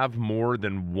have more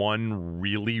than one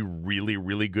really, really,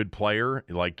 really good player,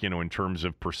 like, in terms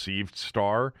of perceived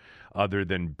star, other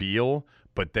than Beal,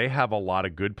 but they have a lot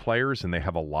of good players and they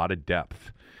have a lot of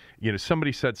depth.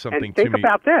 Somebody said something to me. Think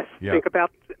about this. Yeah. Think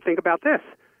about this.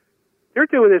 They're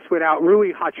doing this without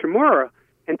Rui Hachimura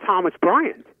and Thomas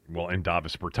Bryant. Well, and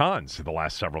Davis Bertans the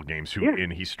last several games,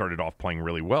 and he started off playing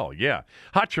really well. Yeah,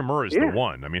 Hachimura is the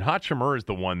one. I mean, Hachimura is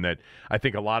the one that I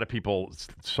think a lot of people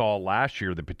saw last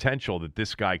year, the potential that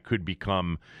this guy could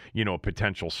become, a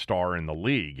potential star in the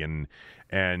league. And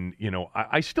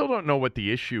I still don't know what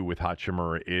the issue with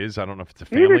Hachimura is. I don't know if it's a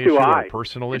family issue or a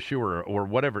personal issue or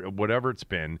whatever it's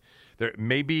been. There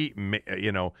maybe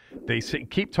they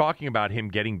keep talking about him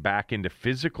getting back into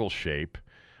physical shape.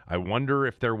 I wonder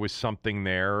if there was something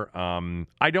there.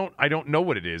 I don't know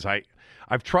what it is.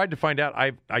 I've tried to find out.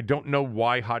 I don't know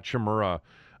why Hachimura,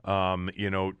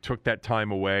 took that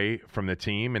time away from the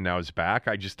team and now is back.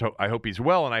 I hope he's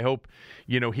well, and I hope,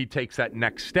 he takes that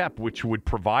next step, which would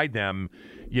provide them,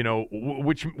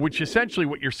 which essentially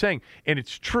what you're saying, and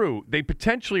it's true. They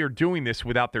potentially are doing this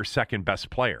without their second best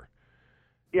player.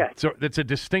 Yes. So that's a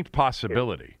distinct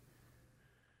possibility.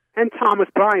 And Thomas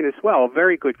Bryant as well, a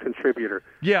very good contributor.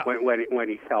 Yeah. When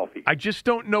he's healthy. I just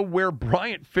don't know where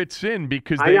Bryant fits in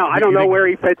because I don't know where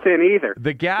he fits in either.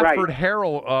 The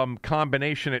Gafford-Harrell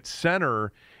combination at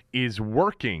center is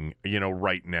working,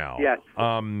 right now. Yes.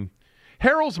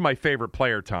 Harrell's my favorite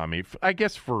player, Tommy. I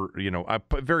guess for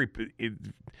very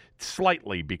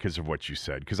slightly because of what you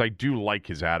said, because I do like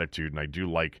his attitude and I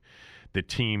do like the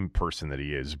team person that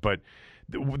he is, but.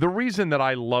 The reason that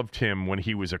I loved him when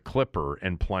he was a Clipper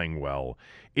and playing well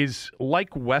is,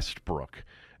 like Westbrook,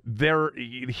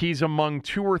 he's among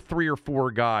 2 or 3 or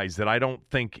 4 guys that I don't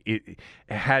think it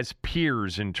has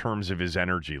peers in terms of his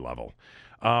energy level.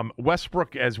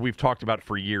 Westbrook, as we've talked about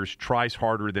for years, tries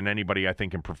harder than anybody, I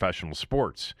think, in professional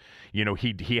sports.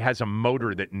 He has a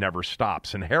motor that never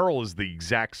stops, and Harrell is the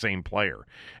exact same player.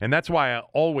 And that's why I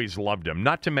always loved him.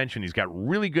 Not to mention he's got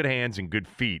really good hands and good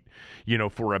feet,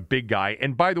 for a big guy.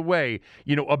 And by the way,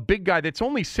 a big guy that's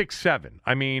only 6'7".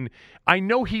 I mean, I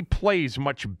know he plays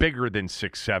much bigger than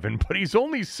 6'7", but he's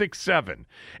only 6'7".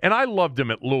 And I loved him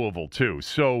at Louisville, too.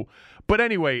 So... But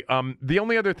anyway, the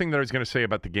only other thing that I was going to say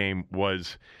about the game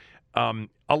was a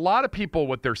lot of people,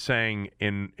 what they're saying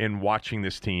in watching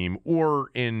this team or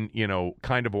in,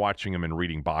 kind of watching them and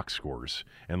reading box scores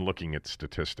and looking at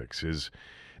statistics is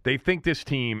they think this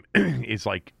team is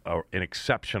like an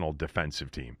exceptional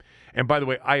defensive team. And by the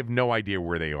way, I have no idea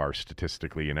where they are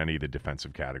statistically in any of the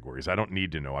defensive categories. I don't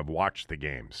need to know. I've watched the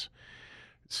games.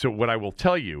 So what I will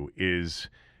tell you is...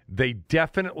 They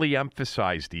definitely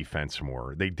emphasize defense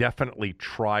more. They definitely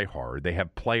try hard. They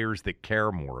have players that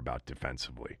care more about defense.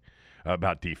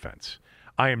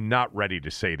 I am not ready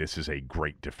to say this is a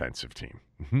great defensive team.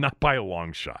 Not by a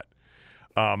long shot.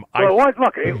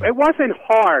 It wasn't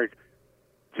hard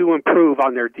to improve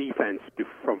on their defense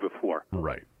from before.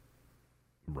 Right.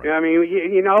 I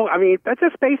mean, that's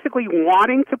just basically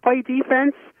wanting to play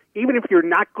defense, even if you're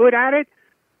not good at it,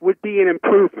 would be an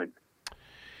improvement.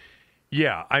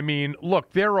 Yeah, I mean,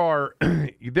 look, there are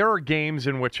games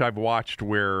in which I've watched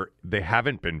where they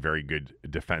haven't been very good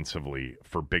defensively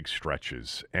for big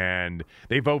stretches, and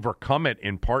they've overcome it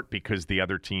in part because the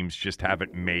other teams just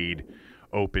haven't made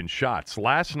open shots.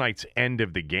 Last night's end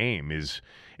of the game is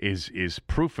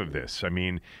proof of this. I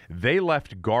mean, they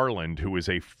left Garland, who is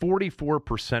a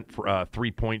 44%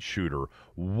 three-point shooter,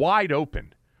 wide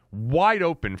open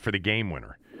for the game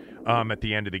winner. At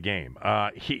the end of the game.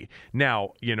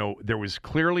 There was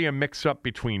clearly a mix-up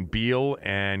between Beal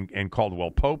and Caldwell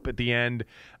Pope at the end.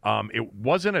 It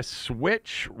wasn't a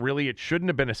switch. Really, it shouldn't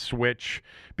have been a switch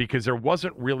because there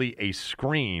wasn't really a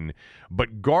screen.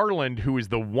 But Garland, who is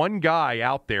the one guy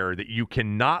out there that you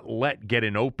cannot let get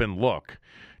an open look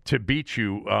to beat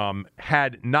you,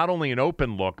 had not only an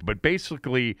open look, but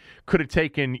basically could have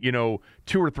taken, 2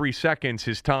 or 3 seconds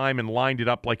his time and lined it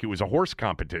up like it was a horse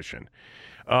competition.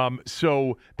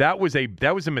 So that was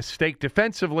a mistake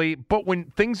defensively. But when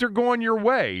things are going your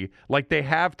way, like they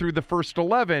have through the first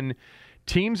 11,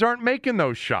 teams aren't making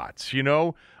those shots.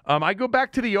 I go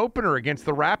back to the opener against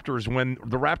the Raptors when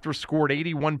the Raptors scored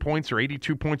 81 points or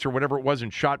 82 points or whatever it was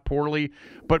and shot poorly.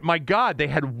 But my God, they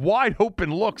had wide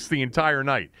open looks the entire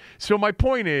night. So my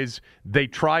point is they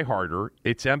try harder.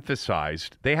 It's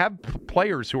emphasized. They have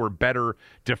players who are better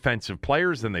defensive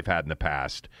players than they've had in the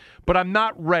past. But I'm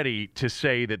not ready to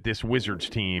say that this Wizards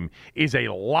team is a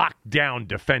lockdown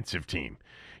defensive team.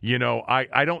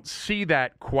 I don't see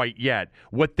that quite yet.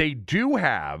 What they do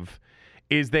have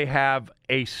is they have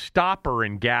a stopper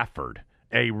in Gafford,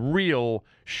 a real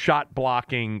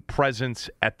shot-blocking presence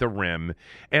at the rim.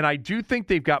 And I do think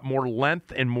they've got more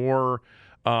length and more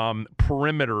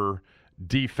perimeter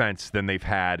defense than they've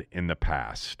had in the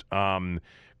past.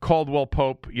 Caldwell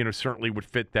Pope, certainly would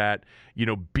fit that.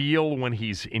 Beal when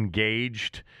he's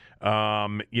engaged.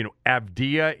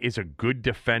 Avdia is a good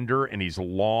defender, and he's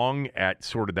long at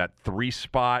sort of that 3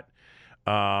 spot.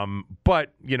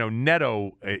 But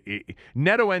Neto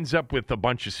ends up with a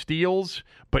bunch of steals,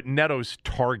 but Neto's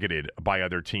targeted by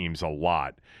other teams a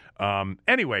lot.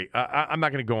 Anyway, I'm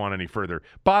not going to go on any further.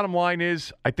 Bottom line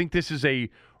is, I think this is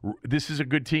a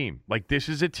good team. Like, this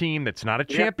is a team that's not a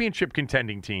championship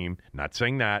contending team. Not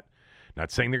saying that.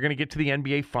 Not saying they're going to get to the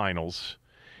NBA Finals.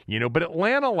 But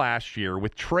Atlanta last year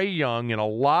with Trae Young and a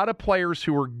lot of players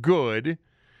who are good,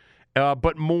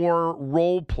 but more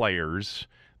role players.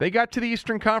 They got to the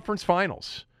Eastern Conference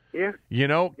Finals. Yeah.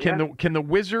 Can the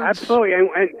Wizards? Absolutely,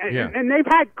 and they've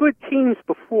had good teams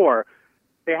before.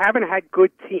 They haven't had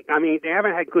good they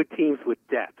haven't had good teams with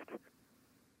depth.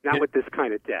 Not with this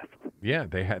kind of depth. Yeah,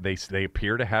 they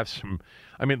appear to have some.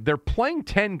 They're playing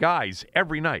 10 guys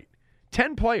every night,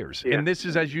 10 players, and this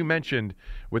is, as you mentioned,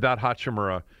 without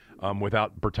Hachimura,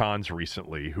 without Bertans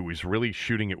recently, who was really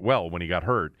shooting it well when he got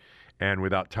hurt. And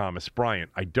without Thomas Bryant,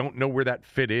 I don't know where that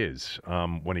fit is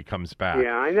when he comes back.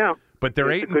 Yeah, I know. But they're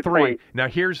 8-3. Now,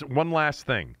 here's one last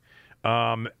thing.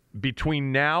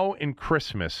 Between now and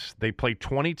Christmas, they play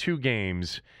 22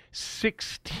 games,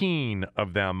 16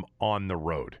 of them on the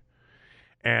road.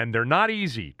 And they're not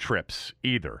easy trips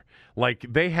either. Like,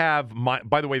 they have,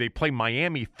 by the way, they play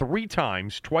Miami 3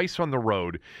 times, twice on the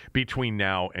road between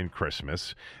now and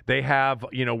Christmas. They have,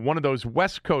 one of those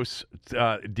West Coast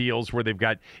deals where they've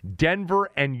got Denver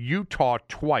and Utah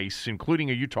twice,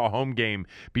 including a Utah home game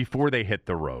before they hit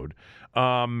the road.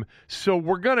 So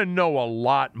we're going to know a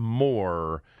lot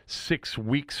more 6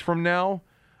 weeks from now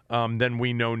than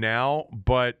we know now.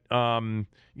 But,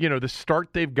 the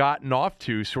start they've gotten off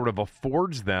to sort of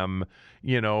affords them,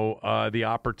 the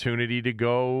opportunity to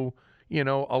go,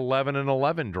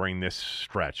 11-11 during this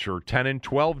stretch or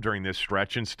 10-12 during this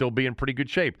stretch and still be in pretty good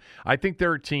shape. I think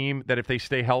they're a team that if they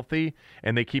stay healthy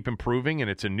and they keep improving and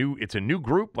it's a new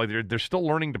group, like they're still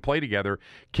learning to play together,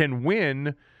 can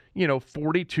win,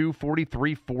 42,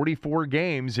 43, 44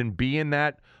 games and be in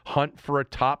that hunt for a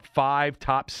top 5,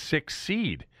 top 6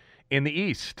 seed in the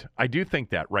East. I do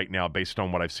think that right now based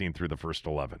on what I've seen through the first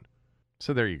 11.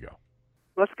 So there you go.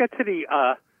 Let's get to the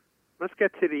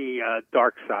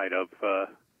dark side of the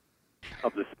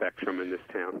spectrum in this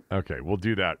town. Okay, we'll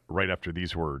do that right after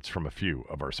these words from a few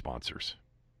of our sponsors.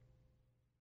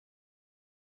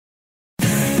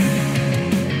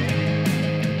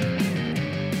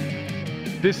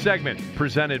 This segment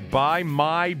presented by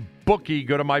MyBookie.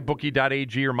 Go to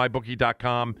mybookie.ag or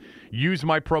mybookie.com. Use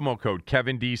my promo code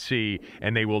KevinDC,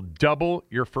 and they will double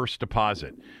your first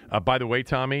deposit. By the way,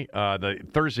 Tommy, the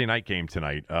Thursday night game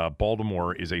tonight,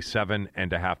 Baltimore is a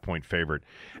 7.5-point favorite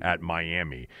at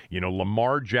Miami.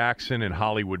 Lamar Jackson and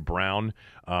Hollywood Brown,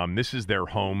 this is their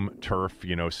home turf,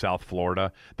 South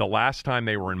Florida. The last time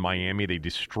they were in Miami, they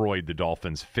destroyed the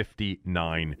Dolphins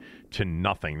 59-0.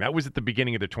 That was at the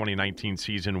beginning of the 2019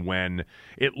 season when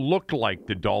it looked like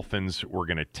the Dolphins were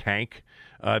going to tank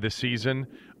this season.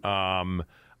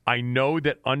 I know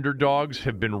that underdogs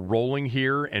have been rolling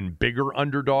here, and bigger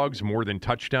underdogs, more than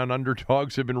touchdown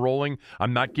underdogs, have been rolling.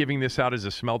 I'm not giving this out as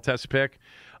a smell test pick.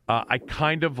 I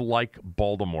kind of like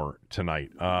Baltimore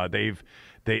tonight.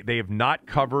 They have not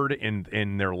covered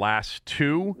in their last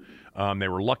 2. They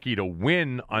were lucky to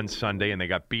win on Sunday, and they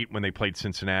got beat when they played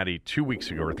Cincinnati 2 weeks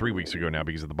ago or 3 weeks ago now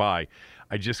because of the bye.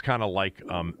 I just kind of like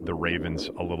the Ravens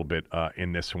a little bit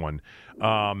in this one.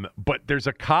 But there's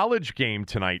a college game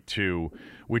tonight, too,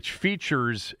 which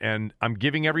features, and I'm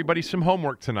giving everybody some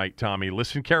homework tonight, Tommy.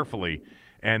 Listen carefully.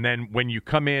 And then when you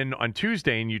come in on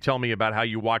Tuesday and you tell me about how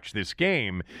you watched this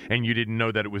game and you didn't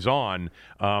know that it was on,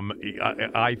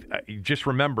 I just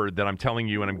remembered that I'm telling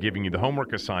you and I'm giving you the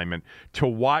homework assignment to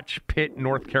watch Pitt,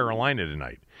 North Carolina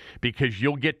tonight, because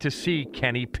you'll get to see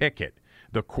Kenny Pickett,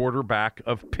 the quarterback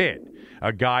of Pitt,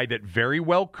 a guy that very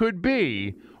well could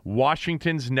be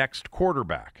Washington's next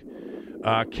quarterback.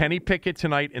 Kenny Pickett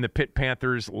tonight in the Pitt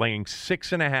Panthers laying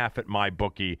 6.5 at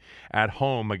MyBookie at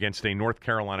home against a North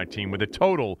Carolina team with a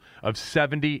total of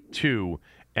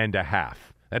 72.5.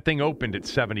 That thing opened at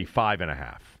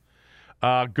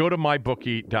 75.5. Go to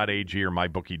mybookie.ag or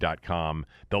mybookie.com.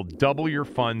 They'll double your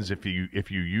funds if you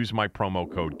use my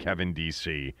promo code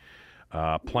KevinDC.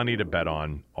 Plenty to bet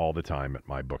on all the time at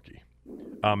MyBookie.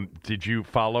 Did you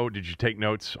take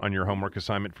notes on your homework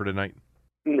assignment for tonight?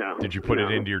 No. Did you put it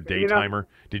into your day timer?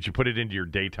 Did you put it into your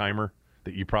day timer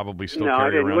that you probably still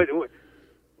carry around? No, I didn't.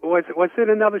 Was it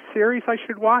another series I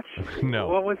should watch? No.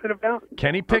 What was it about?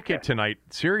 Kenny Pickett tonight.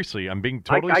 Seriously, I'm being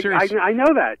totally serious. I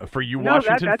know that. For you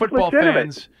Washington that's football legitimate.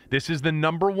 fans, this is the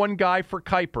number one guy for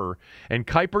Kuiper, and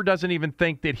Kuiper doesn't even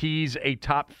think that he's a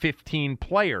top 15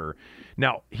 player.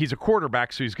 Now, he's a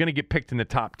quarterback, so he's going to get picked in the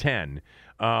top 10.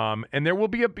 And there will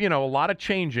be a lot of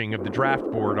changing of the draft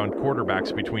board on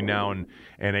quarterbacks between now and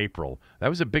April. That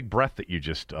was a big breath that you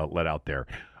just let out there.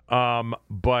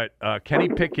 But Kenny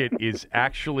Pickett is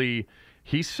actually,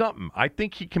 he's something. I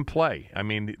think he can play. I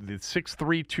mean, the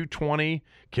 6'3", 220,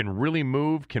 can really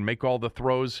move, can make all the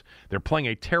throws. They're playing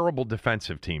a terrible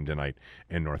defensive team tonight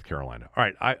in North Carolina. All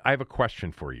right, I have a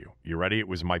question for you. You ready? It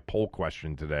was my poll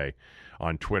question today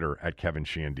on Twitter at Kevin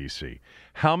Sheehan DC.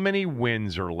 How many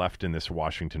wins are left in this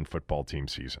Washington football team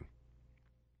season?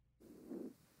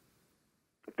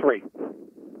 3.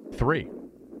 3?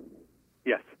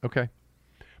 Yes. Okay.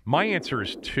 My answer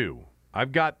is 2.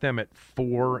 I've got them at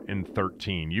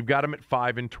 4-13. You've got them at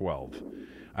 5-12.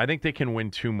 I think they can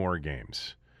win 2 more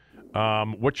games.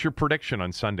 What's your prediction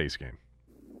on Sunday's game?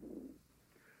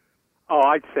 Oh,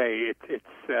 I'd say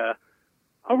it's a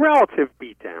relative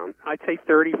beatdown. I'd say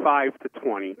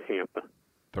 35-20 Tampa.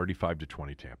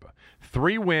 35-20 Tampa.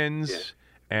 3 wins,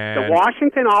 and the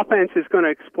Washington offense is going to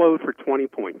explode for 20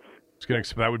 points.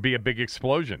 That would be a big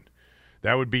explosion.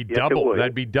 That would be double.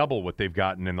 That'd be double what they've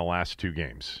gotten in the last 2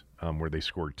 games, where they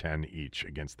scored 10 each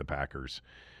against the Packers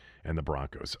and the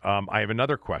Broncos. I have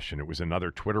another question. It was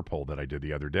another Twitter poll that I did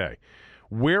the other day.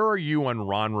 Where are you on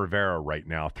Ron Rivera right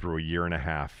now through a year and a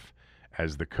half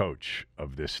as the coach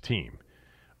of this team?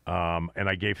 And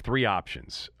I gave 3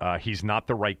 options. He's not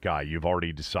the right guy. You've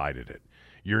already decided it.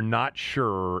 You're not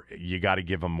sure. You got to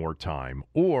give him more time.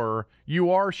 Or you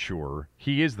are sure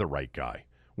he is the right guy.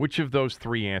 Which of those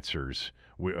 3 answers?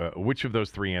 Which of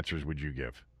those 3 answers would you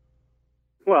give?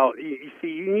 Well, you see,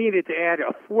 you needed to add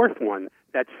a 4th one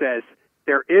that says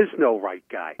there is no right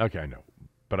guy. Okay, I know,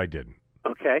 but I didn't.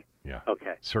 Okay. Yeah.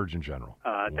 Okay. Surgeon General.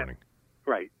 Warning.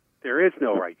 Right. There is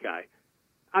no right guy.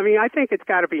 I mean, I think it's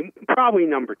got to be probably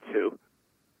number 2.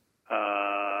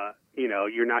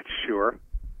 You're not sure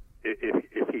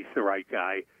if he's the right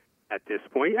guy at this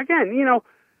point. Again,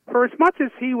 for as much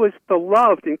as he was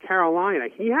beloved in Carolina,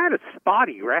 he had a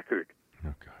spotty record.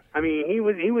 Oh, God. I mean, he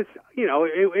was. It was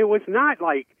not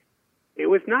like, it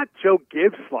was not Joe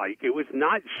Gibbs like, it was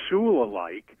not Shula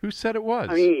like. Who said it was?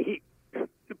 I mean,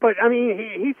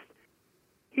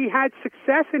 he had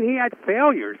success and he had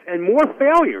failures, and more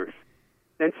failures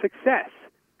than success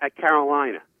at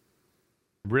Carolina.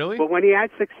 Really? But when he had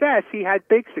success, he had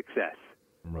big success.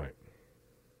 Right.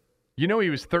 He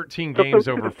was 13 games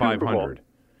over 500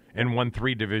 and won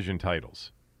 3 division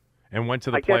titles and went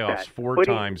to the playoffs 4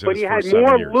 times in his first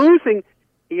 7 years.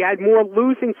 He had more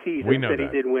losing seasons than he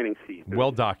did winning seasons.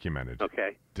 Well documented.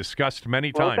 Okay. Discussed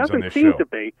many times on this show.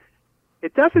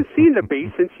 It doesn't seem to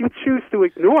be since you choose to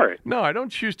ignore it. No, I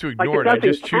don't choose to ignore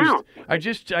it.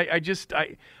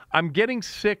 I'm getting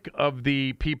sick of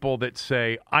the people that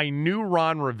say, I knew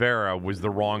Ron Rivera was the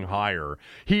wrong hire.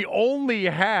 He only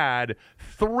had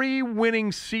 3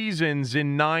 winning seasons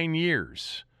in 9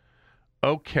 years.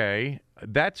 Okay,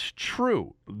 that's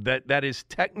true. That is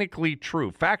technically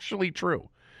true, factually true.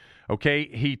 Okay,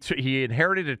 he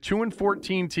inherited a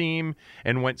 2-14 team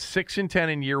and went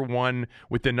 6-10 in year 1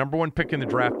 with the number 1 pick in the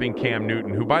draft being Cam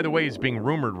Newton, who, by the way, is being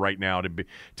rumored right now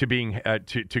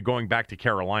to going back to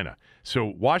Carolina.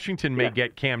 So Washington may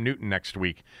get Cam Newton next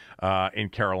week in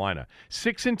Carolina.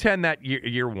 6-10 that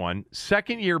year 1.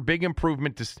 Second year, big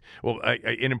improvement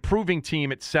an improving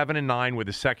team at 7-9 with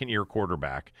a second-year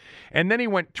quarterback. And then he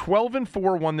went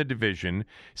 12-4, won the division.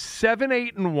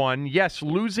 7-8-1, yes,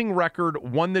 losing record,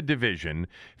 won the division.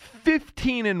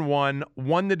 15-1,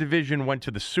 won the division, went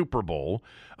to the Super Bowl.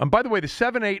 By the way, the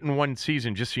 7-8-1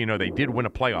 season, just so you know, they did win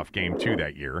a playoff game too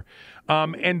that year.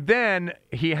 And then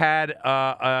he had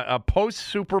a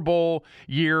post-Super Bowl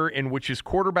year in which his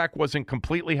quarterback wasn't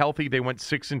completely healthy. They went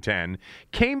 6-10.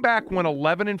 Came back, went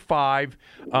 11-5,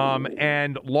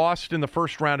 and lost in the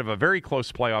first round of a very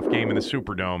close playoff game in the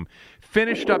Superdome.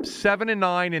 Finished up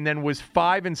 7-9, and then was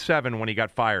 5-7 when he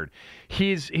got fired.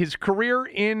 His career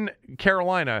in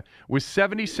Carolina was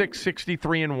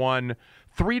 76-63-1.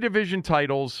 3 division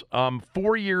titles,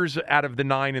 4 years out of the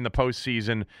 9 in the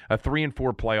postseason, a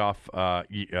 3-4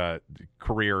 playoff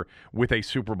career with a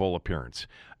Super Bowl appearance.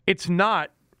 It's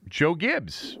not Joe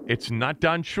Gibbs. It's not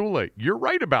Don Shula. You're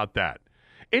right about that.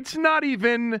 It's not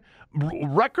even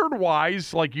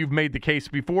record-wise, like you've made the case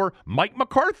before, Mike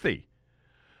McCarthy.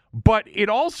 But it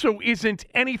also isn't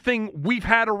anything we've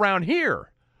had around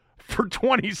here for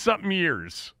 20-something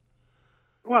years.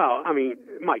 Well, I mean,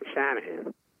 Mike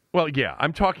Shanahan. Well, yeah,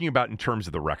 I'm talking about in terms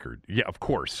of the record. Yeah, of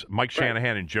course. Mike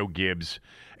Shanahan and Joe Gibbs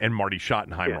and Marty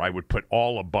Schottenheimer, I would put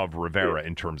all above Rivera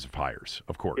in terms of hires,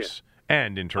 of course,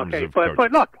 and in terms of coaches.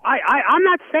 But look, I'm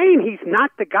not saying he's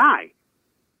not the guy.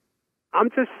 I'm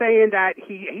just saying that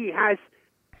he has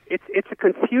 – it's a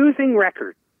confusing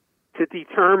record to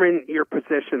determine your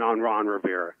position on Ron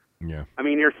Rivera. Yeah. I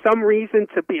mean, there's some reason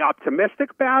to be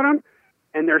optimistic about him,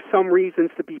 and there's some reasons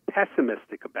to be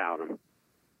pessimistic about him.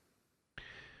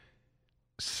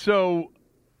 So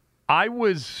I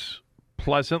was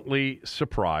pleasantly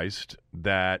surprised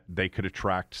that they could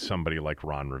attract somebody like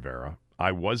Ron Rivera.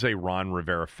 I was a Ron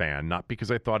Rivera fan, not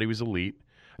because I thought he was elite.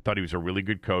 I thought he was a really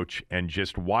good coach, and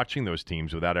just watching those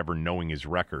teams without ever knowing his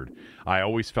record, I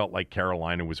always felt like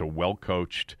Carolina was a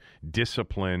well-coached,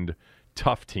 disciplined,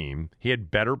 tough team. He had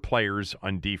better players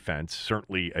on defense,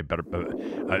 certainly a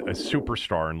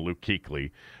superstar in Luke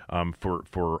Kuechly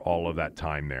for all of that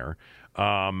time there.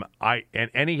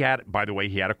 And he had, by the way,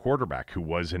 he had a quarterback who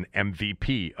was an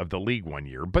MVP of the league one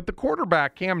year. But the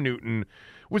quarterback, Cam Newton,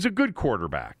 was a good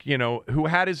quarterback, who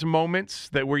had his moments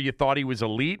where you thought he was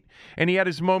elite, and he had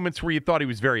his moments where you thought he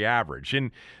was very average.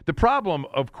 And the problem,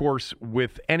 of course,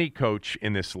 with any coach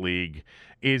in this league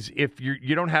is if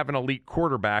you don't have an elite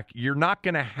quarterback, you're not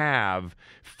going to have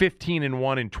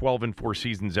 15-1 and 12-4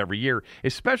 seasons every year,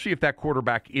 especially if that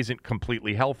quarterback isn't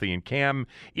completely healthy. And Cam,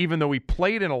 even though he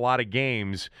played in a lot of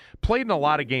games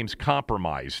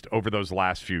compromised over those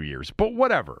last few years. But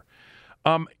whatever.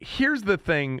 Here's the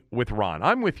thing with Ron.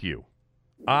 I'm with you.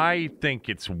 I think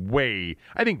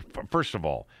first of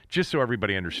all, just so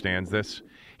everybody understands this,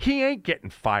 he ain't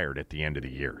getting fired at the end of the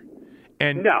year.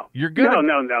 And no.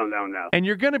 No. And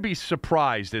you're going to be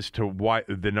surprised as to why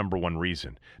the number one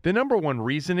reason. The number one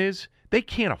reason is they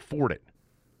can't afford it.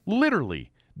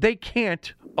 Literally, they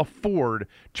can't afford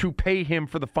to pay him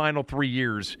for the final 3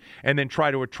 years and then try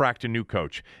to attract a new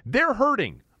coach. They're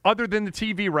hurting. Other than the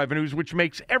TV revenues, which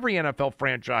makes every NFL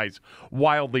franchise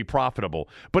wildly profitable.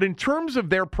 But in terms of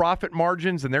their profit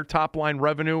margins and their top-line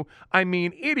revenue, I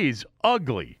mean, it is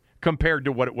ugly compared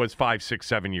to what it was 5, 6,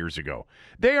 7 years ago.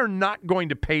 They are not going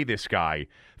to pay this guy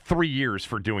 3 years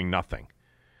for doing nothing.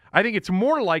 I think it's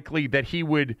more likely that he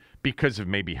would, because of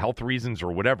maybe health reasons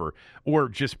or whatever, or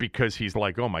just because he's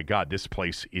like, oh my God, this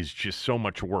place is just so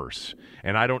much worse,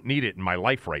 and I don't need it in my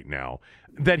life right now,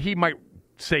 that he might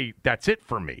say, that's it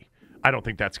for me. I don't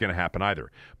think that's going to happen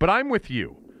either. But I'm with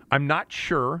you. I'm not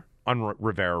sure on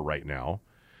Rivera right now,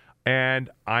 and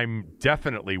I'm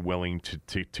definitely willing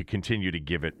to continue to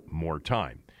give it more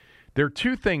time. There are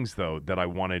two things, though, that I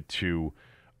wanted to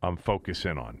focus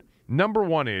in on. Number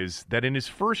one is that in his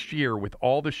first year with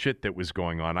all the shit that was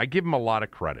going on, I give him a lot of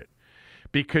credit.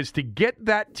 Because to get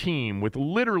that team with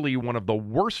literally one of the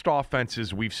worst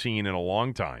offenses we've seen in a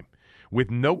long time,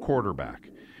 with no quarterback,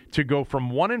 to go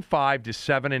from 1-5 to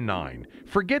 7-9.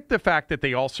 Forget the fact that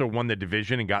they also won the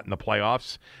division and got in the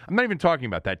playoffs. I'm not even talking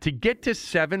about that. To get to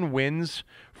 7 wins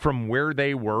from where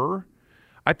they were,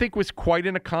 I think was quite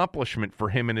an accomplishment for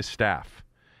him and his staff.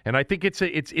 And I think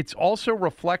it's also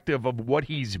reflective of what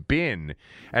he's been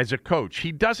as a coach.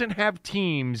 He doesn't have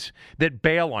teams that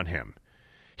bail on him.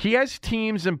 He has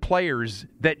teams and players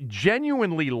that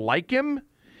genuinely like him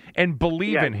and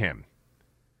believe in him.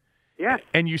 Yes.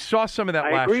 And you saw some of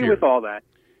that last year. I agree with all that.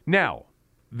 Now,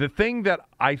 the thing that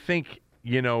I think,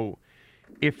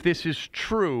 if this is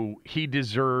true, he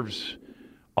deserves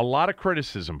a lot of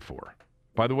criticism for.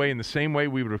 By the way, in the same way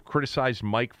we would have criticized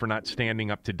Mike for not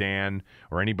standing up to Dan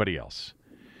or anybody else.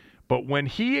 But when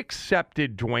he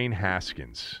accepted Dwayne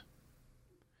Haskins,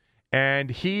 and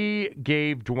he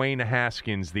gave Dwayne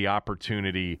Haskins the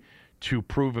opportunity to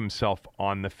prove himself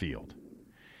on the field,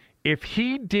 if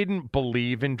he didn't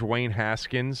believe in Dwayne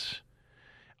Haskins,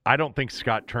 I don't think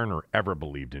Scott Turner ever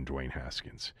believed in Dwayne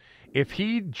Haskins. If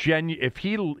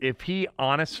he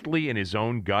honestly in his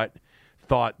own gut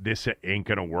thought this ain't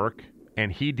going to work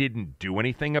and he didn't do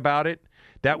anything about it,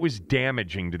 that was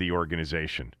damaging to the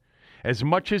organization. As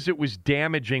much as it was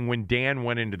damaging when Dan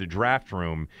went into the draft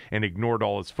room and ignored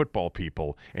all his football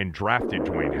people and drafted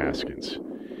Dwayne Haskins.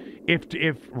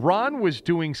 If Ron was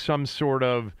doing some sort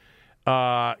of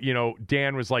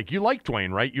Dan was like, you like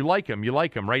Dwayne, right? You like him,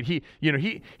 right? He's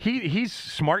a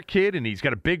smart kid and he's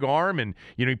got a big arm and,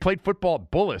 he played football at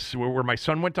Bullis where my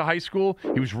son went to high school.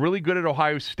 He was really good at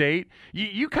Ohio State.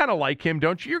 You kind of like him,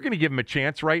 don't you? You're going to give him a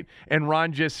chance, right? And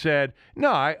Ron just said,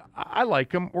 no, I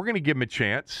like him. We're going to give him a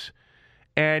chance.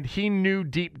 And he knew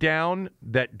deep down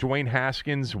that Dwayne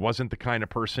Haskins wasn't the kind of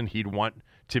person he'd want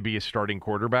to be a starting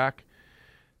quarterback.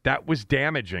 That was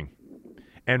damaging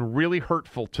and really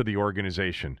hurtful to the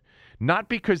organization. Not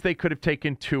because they could have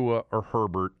taken Tua or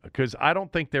Herbert, because I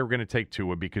don't think they were going to take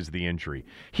Tua because of the injury.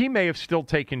 He may have still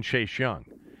taken Chase Young,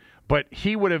 but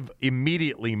he would have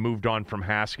immediately moved on from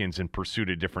Haskins and pursued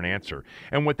a different answer.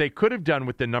 And what they could have done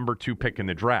with the number 2 pick in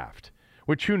the draft,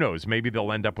 which who knows, maybe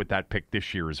they'll end up with that pick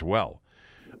this year as well.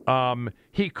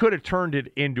 He could have turned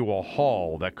it into a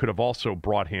haul that could have also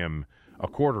brought him a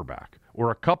quarterback or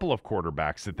a couple of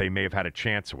quarterbacks that they may have had a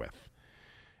chance with.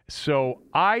 So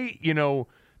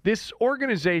this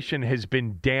organization has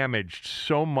been damaged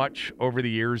so much over the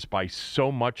years by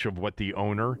so much of what the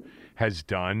owner has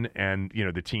done and,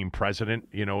 the team president,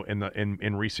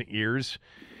 in recent years.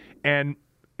 And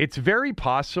it's very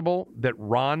possible that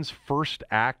Ron's first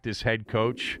act as head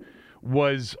coach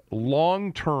was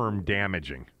long-term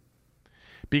damaging.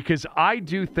 Because I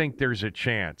do think there's a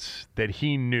chance that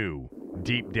he knew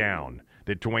deep down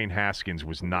that Dwayne Haskins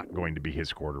was not going to be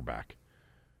his quarterback.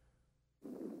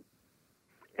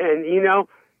 And,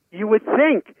 you would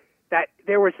think that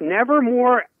there was never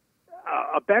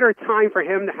a better time for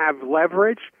him to have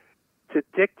leverage, to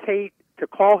dictate, to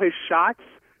call his shots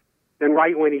than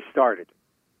right when he started.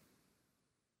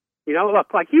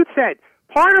 Look, like you said,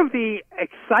 part of the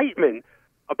excitement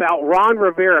about Ron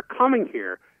Rivera coming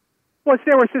here was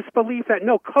there was this belief that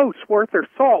no coach worth their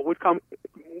salt would come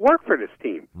work for this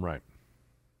team. Right.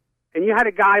 And you had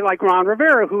a guy like Ron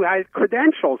Rivera who had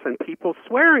credentials and people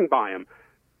swearing by him,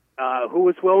 who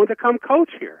was willing to come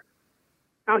coach here.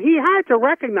 Now, he had to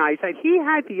recognize that he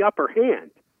had the upper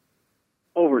hand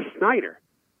over Snyder.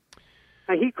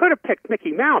 And he could have picked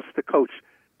Mickey Mouse to coach,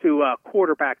 to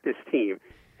quarterback this team.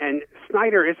 And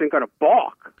Snyder isn't going to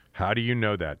balk. How do you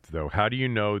know that, though? How do you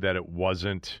know that it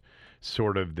wasn't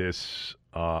sort of this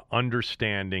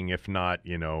understanding, if not,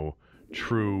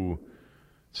 true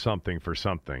something for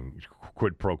something,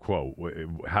 quid pro quo?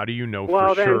 How do you know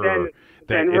for sure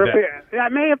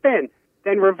that may have been.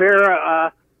 Then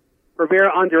Rivera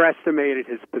underestimated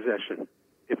his position,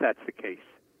 if that's the case.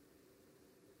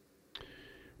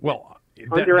 Well,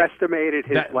 underestimated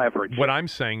his leverage. What I'm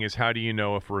saying is, how do you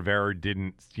know if Rivera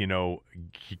didn't,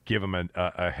 give him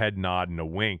a head nod and a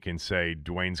wink and say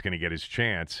Dwayne's going to get his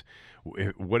chance?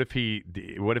 What if he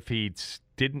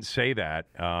didn't say that?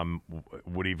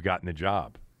 Would he have gotten the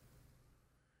job?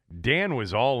 Dan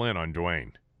was all in on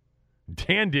Dwayne.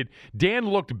 Dan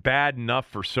looked bad enough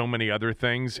for so many other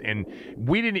things, and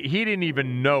he didn't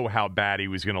even know how bad he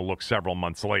was going to look several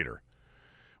months later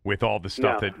with all the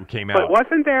stuff that came out. But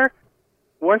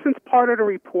wasn't part of the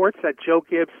reports that Joe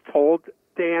Gibbs told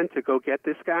Dan to go get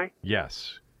this guy?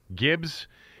 Yes. Gibbs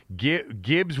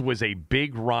was a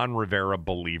big Ron Rivera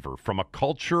believer from a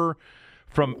culture,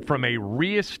 from a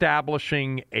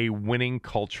reestablishing a winning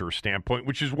culture standpoint,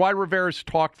 which is why Rivera's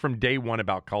talked from day one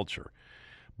about culture.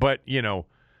 But,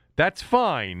 that's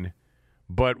fine.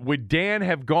 But would Dan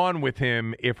have gone with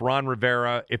him if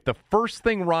the first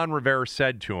thing Ron Rivera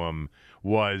said to him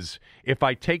was, if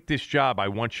I take this job, I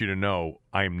want you to know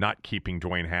I am not keeping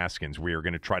Dwayne Haskins. We are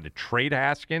going to try to trade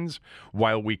Haskins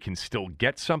while we can still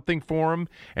get something for him.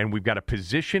 And we've got a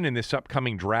position in this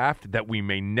upcoming draft that we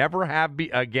may never have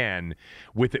again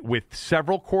with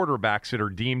several quarterbacks that are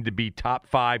deemed to be top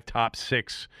 5, top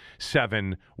 6,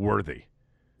 7 worthy.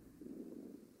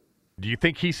 Do you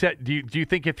think he said? Do you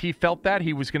think if he felt that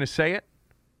he was going to say it?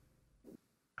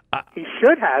 He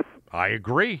should have. I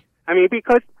agree. I mean,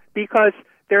 because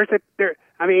there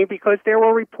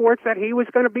were reports that he was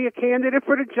going to be a candidate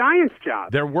for the Giants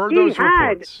job. There were those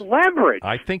reports. He had leverage.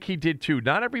 I think he did too.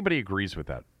 Not everybody agrees with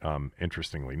that.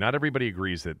 Interestingly, not everybody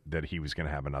agrees that he was going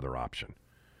to have another option.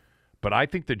 But I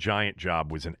think the Giant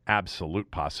job was an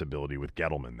absolute possibility with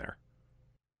Gettleman there.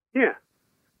 Yeah.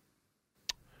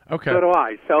 Okay. So do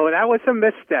I. So that was a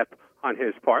misstep on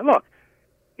his part. Look,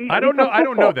 I don't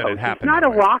know that it happened. It's not a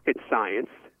rocket science.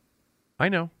 I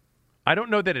know. I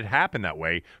don't know that it happened that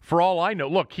way. For all I know,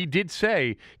 look, he did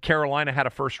say Carolina had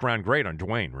a first-round grade on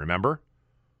Dwayne, remember?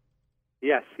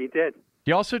 Yes, he did.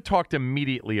 He also talked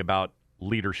immediately about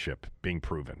leadership being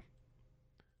proven,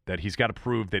 that he's got to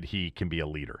prove that he can be a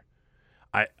leader.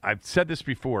 I've said this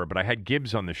before, but I had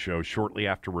Gibbs on the show shortly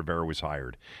after Rivera was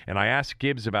hired, and I asked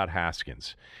Gibbs about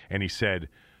Haskins, and he said,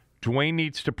 Dwayne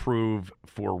needs to prove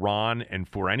for Ron and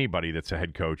for anybody that's a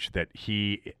head coach that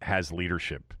he has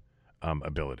leadership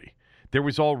ability. There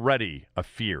was already a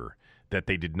fear that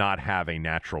they did not have a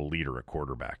natural leader at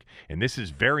quarterback, and this is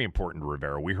very important to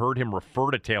Rivera. We heard him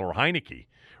refer to Taylor Heineke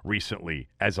recently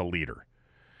as a leader.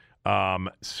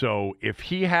 So if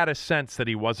he had a sense that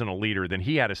he wasn't a leader, then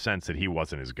he had a sense that he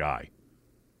wasn't his guy.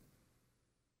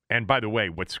 And by the way,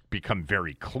 what's become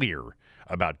very clear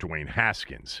about Dwayne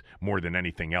Haskins, more than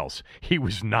anything else, he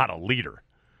was not a leader.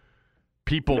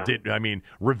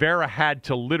 Rivera had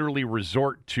to literally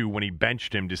resort to, when he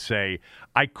benched him, to say,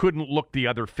 I couldn't look the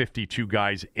other 52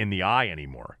 guys in the eye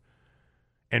anymore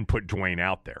and put Dwayne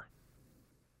out there.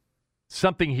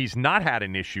 Something he's not had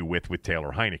an issue with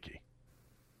Taylor Heineke.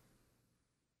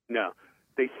 No,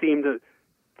 Taylor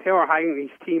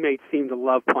Heineke's teammates seem to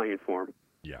love playing for him.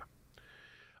 Yeah.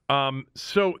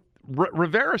 So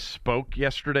Rivera spoke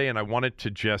yesterday, and I wanted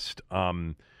to just,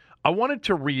 I wanted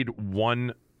to read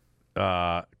one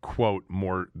quote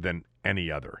more than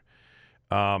any other.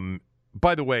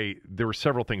 By the way, there were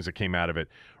several things that came out of it.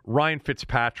 Ryan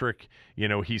Fitzpatrick,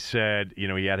 he said,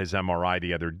 he had his MRI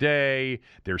the other day.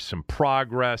 There's some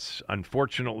progress.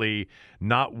 Unfortunately,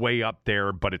 not way up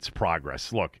there, but it's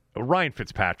progress. Look, Ryan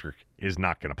Fitzpatrick is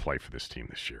not going to play for this team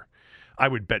this year. I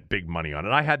would bet big money on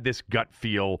it. I had this gut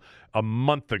feel a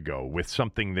month ago with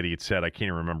something that he had said. I can't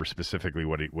even remember specifically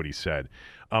what he said.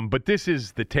 But this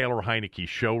is the Taylor Heineke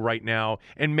show right now,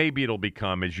 and maybe it'll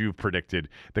become, as you've predicted,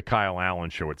 the Kyle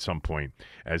Allen show at some point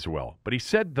as well. But he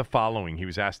said the following. He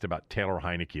was asked about Taylor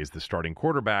Heineke as the starting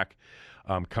quarterback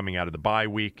coming out of the bye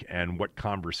week and what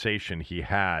conversation he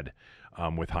had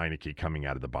with Heineke coming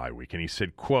out of the bye week. And he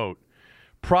said, quote,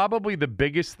 probably the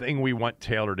biggest thing we want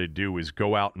Taylor to do is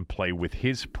go out and play with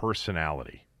his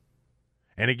personality.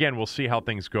 And again, we'll see how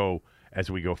things go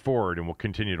as we go forward, and we'll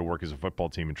continue to work as a football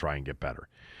team and try and get better.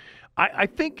 I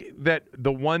think that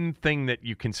the one thing that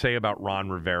you can say about Ron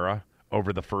Rivera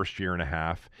over the first year and a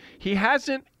half, he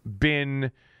hasn't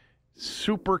been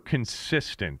super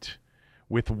consistent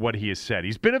with what he has said.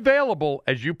 He's been available,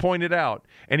 as you pointed out,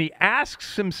 and he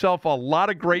asks himself a lot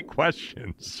of great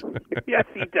questions. Yes,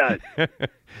 he does.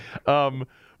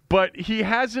 But he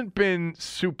hasn't been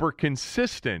super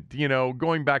consistent,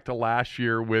 going back to last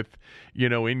year with,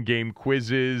 in-game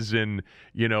quizzes and,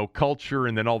 culture,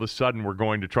 and then all of a sudden we're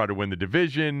going to try to win the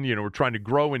division. We're trying to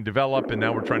grow and develop, and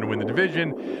now we're trying to win the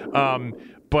division.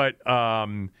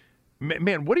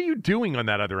 Man, what are you doing on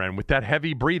that other end with that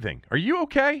heavy breathing? Are you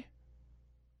okay?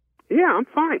 Yeah, I'm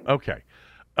fine. Okay.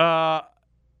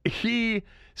 He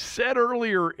said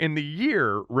earlier in the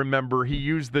year, remember, he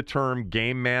used the term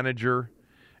game manager,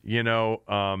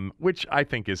 which I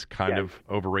think is kind of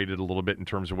overrated a little bit in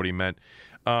terms of what he meant.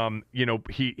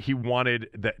 He wanted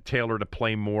that Taylor to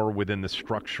play more within the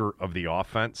structure of the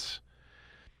offense.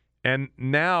 And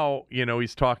now,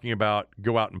 he's talking about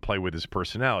go out and play with his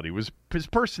personality. His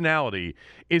personality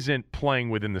isn't playing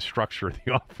within the structure of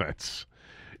the offense.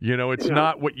 It's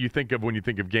not what you think of when you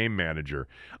think of game manager.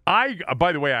 By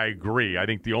the way, I agree. I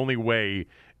think the only way,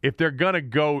 if they're going to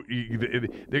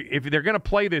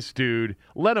play this dude,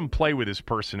 let him play with his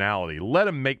personality. Let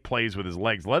him make plays with his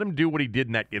legs. Let him do what he did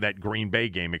in that Green Bay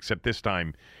game, except this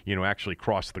time, actually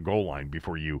cross the goal line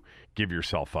before you give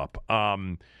yourself up.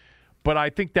 But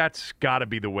I think that's got to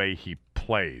be the way he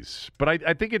plays. But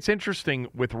I think it's interesting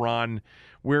with Ron,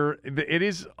 where it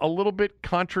is a little bit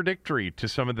contradictory to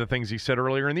some of the things he said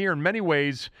earlier in the year. In many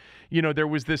ways, there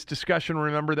was this discussion,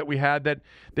 remember, that we had that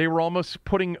they were almost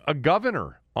putting a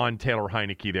governor on Taylor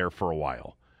Heineke there for a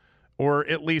while. Or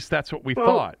at least that's what we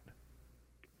thought.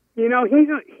 He's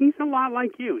a lot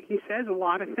like you. He says a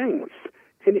lot of things,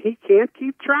 and he can't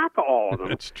keep track of all of them.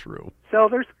 That's true. So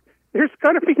there's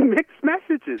going to be mixed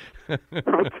messages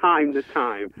from time to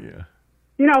time. Yeah.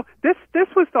 This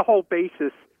was the whole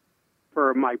basis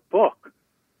for my book,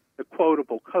 The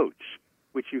Quotable Coach,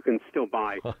 which you can still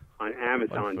buy on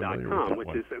Amazon.com,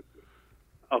 which is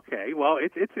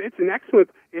it's an excellent.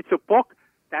 It's a book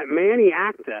that Manny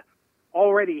Acta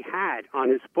already had on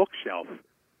his bookshelf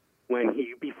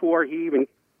before he even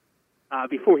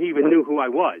knew who I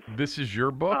was. This is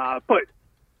your book? The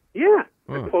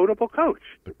Quotable Coach.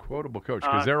 The Quotable Coach,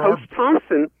 because Coach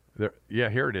Thompson.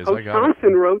 Here it is. Coach I got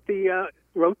Thompson wrote the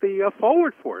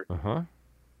foreword for it. Uh-huh.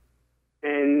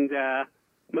 And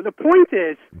but the point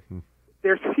is,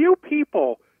 there's few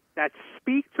people that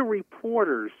speak to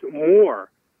reporters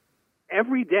more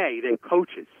every day than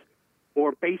coaches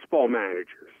or baseball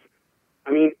managers.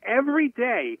 I mean, every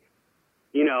day,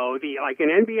 you know, like an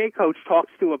NBA coach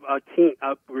talks to a team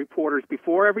of reporters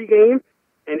before every game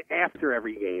and after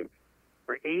every game,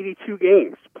 for 82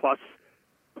 games plus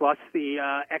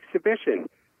the exhibition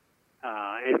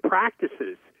and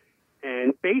practices,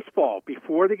 and baseball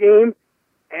before the game,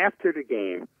 after the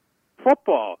game,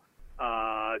 football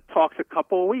talks a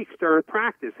couple of weeks during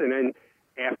practice, and then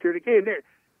after the game,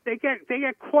 they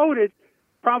get quoted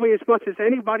probably as much as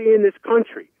anybody in this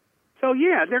country. So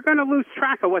yeah, they're going to lose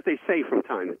track of what they say from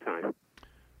time to time.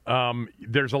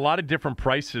 There's a lot of different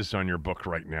prices on your book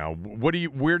right now.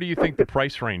 Where do you think the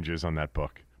price range is on that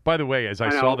book? By the way, as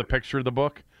I saw the picture of the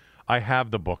book, I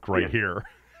have the book right here.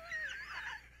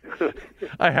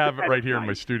 I have it right here in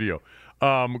my studio.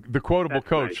 The Quotable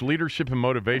Coach, Leadership and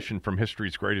Motivation from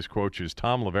History's Greatest Coaches,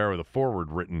 Tom Rivera, the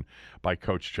foreword written by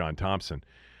Coach John Thompson.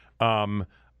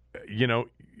 You know,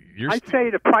 I'd say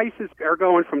the prices are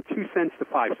going from 2 cents to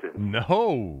 5 cents.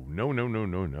 No.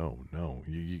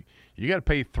 You got to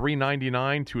pay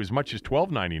 $3.99 to as much as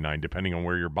 $12.99, depending on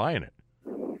where you're buying it.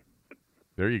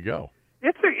 There you go.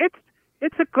 It's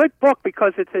a good book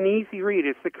because it's an easy read.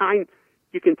 It's the kind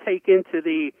you can take into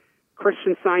the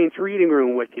Christian Science reading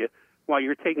room with you while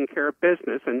you're taking care of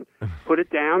business, and put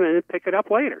it down and pick it up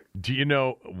later. Do you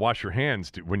know? Wash your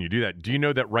hands when you do that. Do you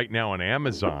know that right now on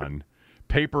Amazon,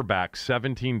 paperback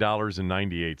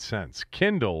 $17.98,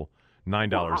 Kindle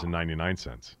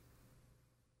 $9.99.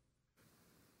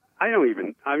 I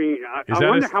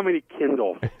wonder how many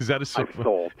Kindle I've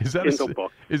sold. Kindle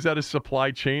books. Is that a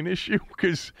supply chain issue?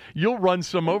 Because you'll run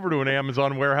some over to an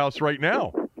Amazon warehouse right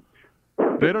now.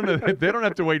 They don't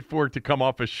have to wait for it to come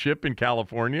off a ship in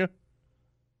California.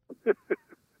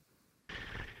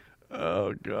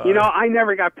 Oh God! You know, I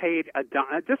never got paid a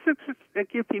dime. Just to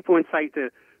give people insight to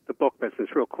the book business,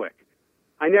 real quick.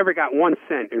 I never got 1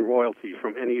 cent in royalties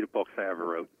from any of the books I ever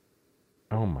wrote.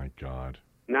 Oh my God!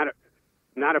 Not a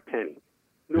penny.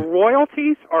 The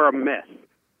royalties are a myth.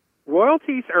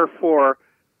 Royalties are for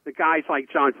the guys like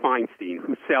John Feinstein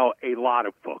who sell a lot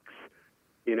of books.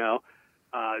 You know,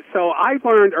 so I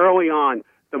learned early on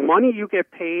the money you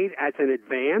get paid as an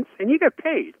advance, and you get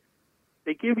paid.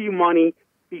 They give you money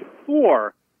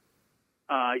before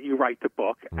you write the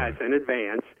book as an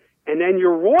advance, and then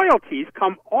your royalties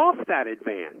come off that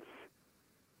advance.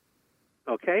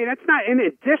 Okay? That's not in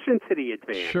addition to the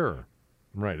advance. Sure.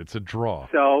 Right. It's a draw.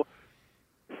 So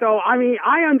I mean,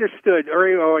 I understood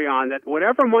early on that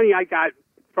whatever money I got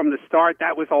from the start,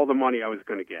 that was all the money I was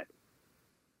going to get.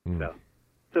 So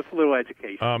just a little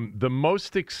education. The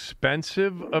most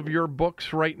expensive of your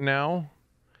books right now?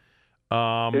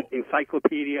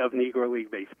 Encyclopedia of Negro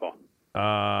League Baseball.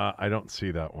 I don't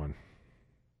see that one.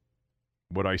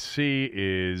 What I see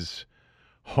is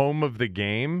Home of the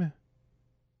Game.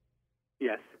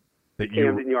 Yes. The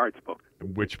Camden Yards book.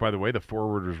 Which, by the way, the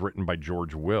foreword was written by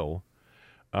George Will.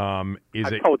 I've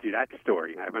told you that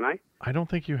story, haven't I? I don't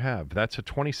think you have. That's a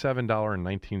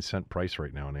 $27.19 price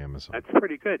right now on Amazon. That's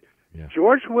pretty good. Yeah.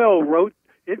 George Will wrote,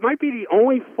 it might be the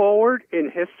only foreword in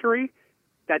history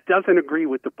that doesn't agree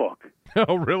with the book.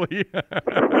 Oh, really?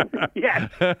 Yes.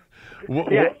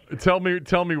 Yes. Tell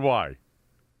me why.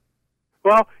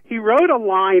 Well, he wrote a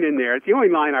line in there. It's the only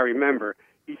line I remember.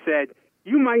 He said,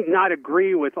 "You might not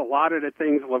agree with a lot of the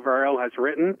things Rivera has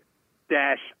written,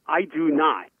 I do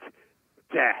not,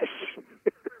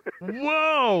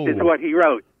 Whoa! is what he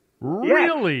wrote.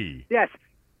 Really? Yes.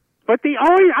 But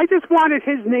I just wanted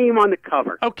his name on the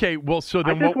cover. Okay, well, so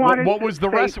then what was the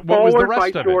rest? What was the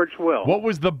rest of George it? Will. What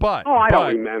was the but? Oh, I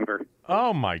don't remember.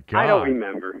 Oh my God! I don't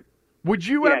remember. Would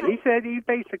you ever? Yeah, he said he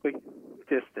basically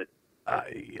dissed it.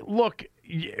 Look,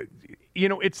 you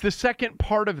know, it's the second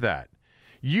part of that.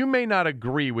 You may not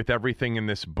agree with everything in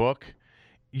this book.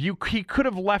 He could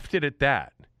have left it at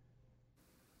that.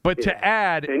 But to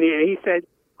add, and he said,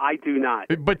 "I do not."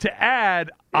 But to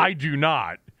add, "I do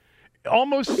not."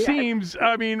 Almost seems,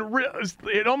 I mean,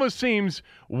 it almost seems,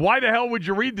 why the hell would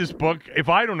you read this book if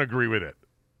I don't agree with it?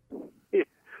 Yeah.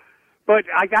 But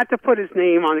I got to put his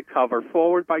name on the cover,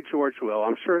 forward by George Will.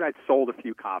 I'm sure that sold a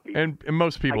few copies. And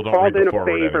most people don't read the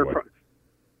forward anyway.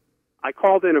 I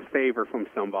called in a favor from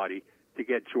somebody to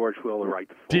get George Will to write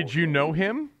the forward. Did you know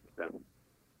him?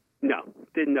 No,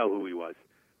 didn't know who he was.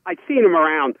 I'd seen him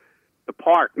around the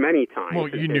park many times. Well,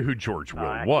 you knew who George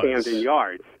Will was. Camden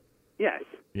Yards. Yes.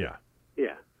 Yeah.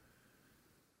 Yeah.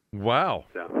 Wow.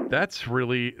 So, that's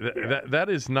really, that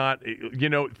is not, you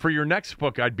know, for your next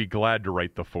book, I'd be glad to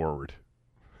write the forward.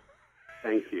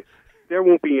 Thank you. there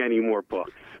won't be any more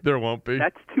books. There won't be.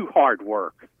 That's too hard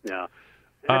work. Yeah,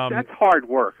 that's hard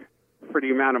work for the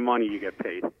amount of money you get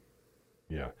paid.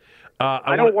 Yeah.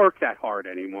 I don't work that hard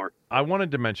anymore. I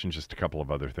wanted to mention just a couple of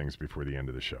other things before the end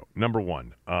of the show. Number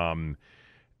one,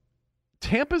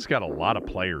 Tampa's got a lot of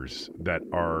players that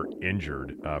are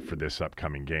injured for this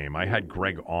upcoming game. I had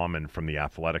Greg Auman from The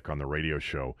Athletic on the radio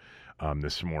show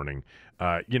this morning.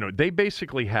 They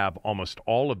basically have almost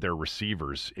all of their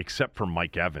receivers, except for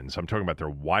Mike Evans. I'm talking about their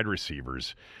wide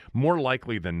receivers, more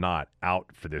likely than not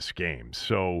out for this game.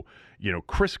 So,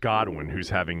 Chris Godwin, who's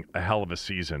having a hell of a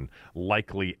season,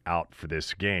 likely out for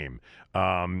this game.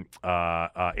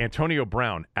 Antonio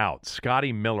Brown out.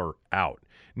 Scotty Miller out.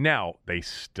 Now, they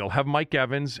still have Mike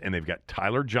Evans, and they've got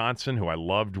Tyler Johnson, who I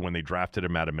loved when they drafted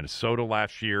him out of Minnesota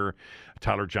last year.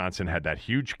 Tyler Johnson had that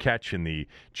huge catch in the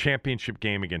championship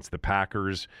game against the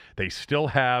Packers. They still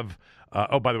have,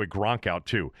 by the way, Gronk out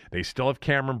too. They still have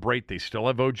Cameron Brate. They still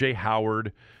have O.J.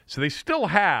 Howard. So they still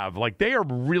have, they are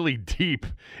really deep,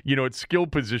 at skill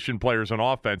position players on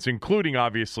offense, including,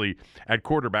 obviously, at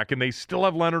quarterback. And they still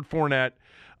have Leonard Fournette,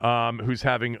 who's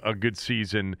having a good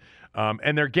season.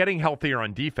 And they're getting healthier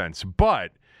on defense.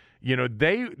 But,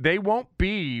 they won't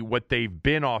be what they've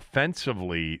been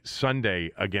offensively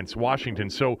Sunday against Washington.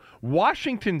 So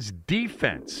Washington's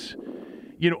defense,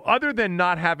 other than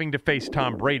not having to face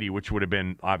Tom Brady, which would have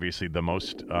been obviously the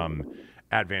most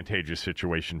advantageous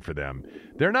situation for them,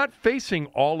 they're not facing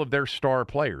all of their star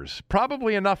players.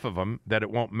 Probably enough of them that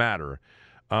it won't matter.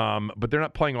 But they're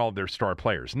not playing all of their star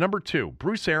players. Number two,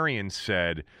 Bruce Arians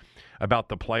said about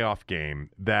the playoff game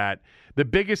that the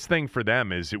biggest thing for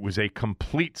them is it was a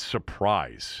complete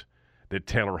surprise that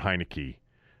Taylor Heineke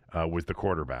was the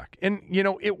quarterback. And,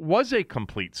 it was a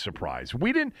complete surprise.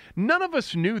 None of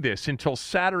us knew this until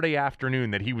Saturday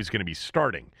afternoon that he was going to be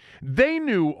starting. They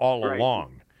knew all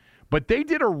along, but they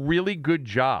did a really good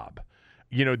job,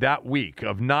 that week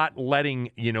of not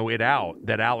letting, it out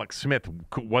that Alex Smith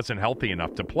wasn't healthy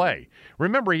enough to play.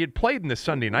 Remember, he had played in the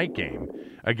Sunday night game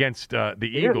against the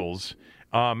Eagles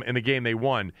in the game they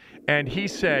won. And he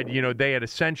said, they had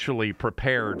essentially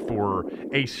prepared for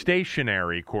a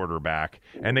stationary quarterback,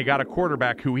 and they got a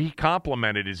quarterback who he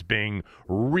complimented as being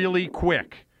really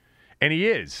quick. And he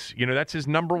is. That's his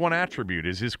number one attribute,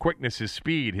 is his quickness, his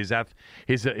speed, his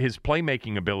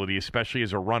playmaking ability, especially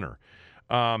as a runner.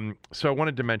 So I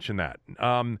wanted to mention that.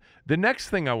 The next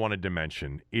thing I wanted to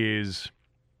mention is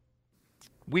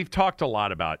we've talked a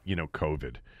lot about,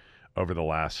 COVID over the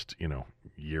last,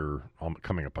 year,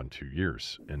 coming up on 2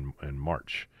 years in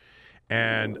March.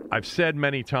 And I've said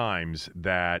many times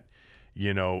that,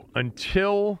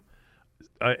 until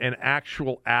an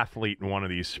actual athlete in one of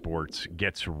these sports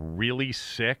gets really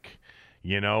sick,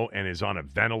 and is on a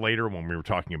ventilator, when we were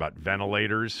talking about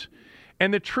ventilators.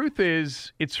 And the truth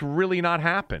is, it's really not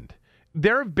happened.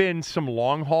 There have been some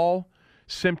long haul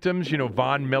symptoms,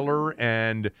 Von Miller,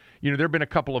 and, there have been a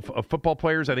couple of football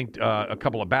players, I think a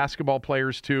couple of basketball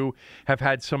players too, have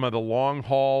had some of the long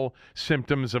haul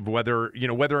symptoms of whether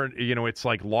it's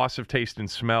like loss of taste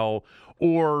and smell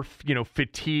or,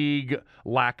 fatigue,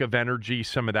 lack of energy,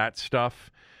 some of that stuff.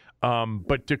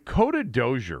 But Dakota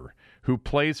Dozier, who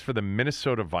plays for the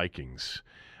Minnesota Vikings,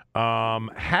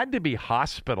 had to be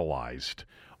hospitalized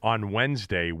on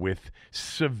Wednesday with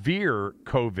severe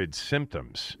COVID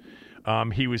symptoms.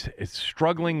 He was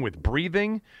struggling with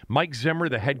breathing. Mike Zimmer,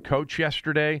 the head coach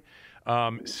yesterday,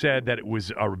 said that it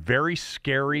was a very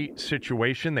scary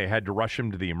situation. They had to rush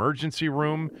him to the emergency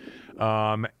room,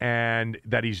 and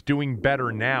that he's doing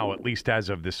better now, at least as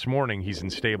of this morning. He's in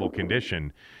stable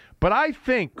condition. But I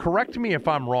think, correct me if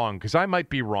I'm wrong, because I might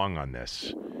be wrong on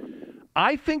this,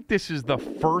 I think this is the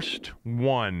first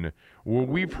one where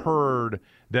we've heard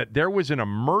that there was an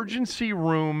emergency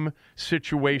room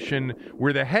situation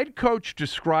where the head coach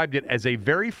described it as a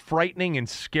very frightening and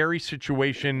scary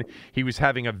situation. He was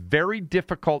having a very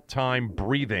difficult time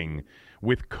breathing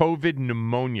with COVID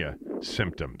pneumonia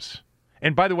symptoms.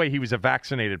 And by the way, he was a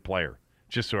vaccinated player,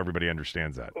 just so everybody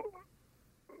understands that.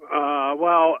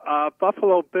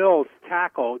 Buffalo Bills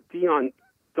tackle Deion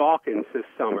Dawkins this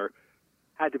summer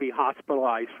had to be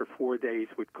hospitalized for 4 days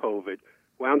with COVID,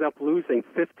 wound up losing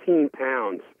 15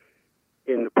 pounds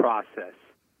in the process.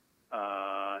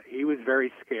 He was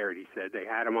very scared, he said. They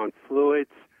had him on fluids,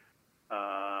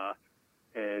 I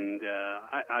don't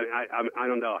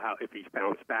know if he's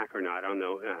bounced back or not. I don't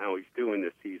know how he's doing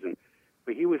this season.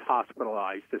 But he was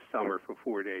hospitalized this summer for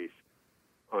 4 days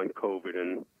on COVID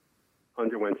and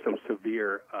underwent some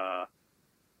severe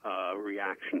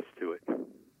reactions to it.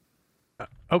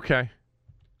 Okay.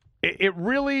 It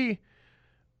really,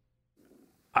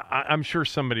 I'm sure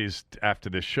somebody's after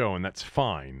this show, and that's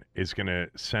fine, is going to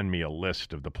send me a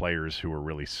list of the players who are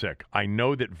really sick. I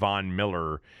know that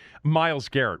Myles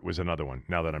Garrett was another one,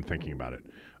 now that I'm thinking about it.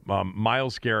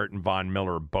 Myles Garrett and Von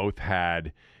Miller both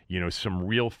had, some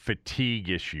real fatigue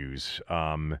issues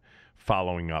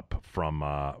following up from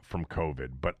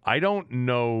COVID. But I don't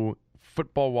know,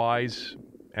 football-wise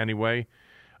anyway,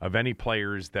 of any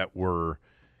players that were,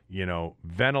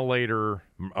 ventilator,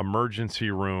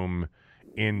 emergency room,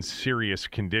 in serious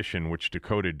condition, which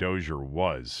Dakota Dozier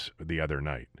was the other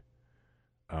night,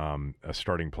 a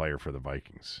starting player for the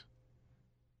Vikings.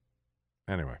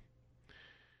 Anyway.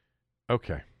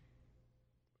 Okay.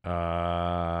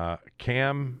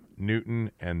 Cam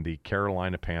Newton and the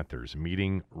Carolina Panthers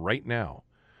meeting right now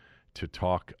to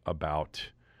talk about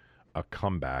a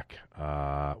comeback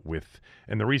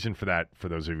and the reason for that, for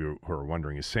those of you who are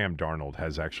wondering, is Sam Darnold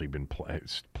has actually been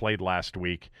played last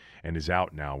week and is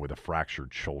out now with a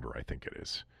fractured shoulder, I think it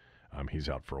is. He's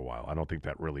out for a while. I don't think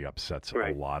that really upsets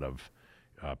a lot of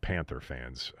Panther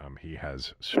fans. He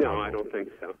has struggled. No, I don't think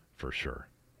so. For sure.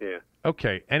 Yeah.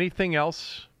 Okay, anything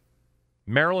else?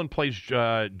 Maryland plays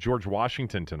George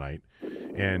Washington tonight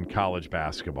in college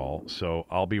basketball, so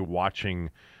I'll be watching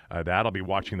that. I'll be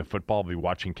watching the football. I'll be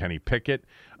watching Kenny Pickett.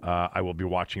 I will be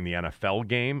watching the NFL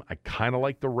game. I kind of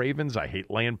like the Ravens. I hate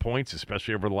laying points,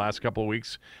 especially over the last couple of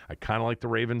weeks. I kind of like the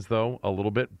Ravens, though, a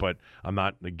little bit, but I'm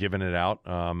not giving it out.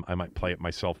 I might play it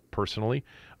myself personally.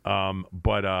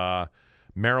 But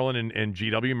Maryland and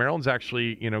GW. Maryland's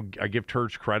actually, I give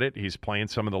Turge credit. He's playing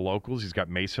some of the locals. He's got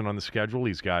Mason on the schedule.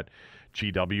 He's got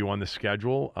GW on the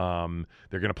schedule.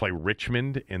 They're going to play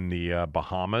Richmond in the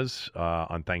Bahamas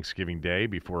on Thanksgiving Day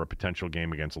before a potential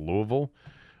game against Louisville.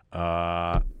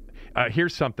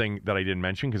 Here's something that I didn't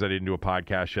mention because I didn't do a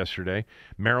podcast yesterday.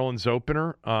 Maryland's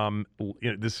opener,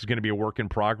 this is going to be a work in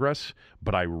progress,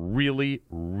 but I really,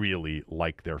 really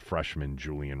like their freshman,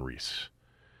 Julian Reese.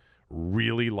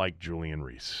 Really like Julian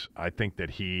Reese. I think that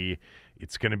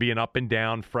it's going to be an up and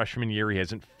down freshman year. He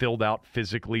hasn't filled out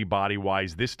physically,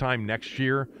 body-wise. This time next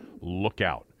year, look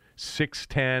out.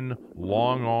 6'10",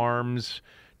 long arms,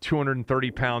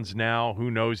 230 pounds now.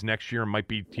 Who knows? Next year it might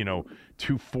be,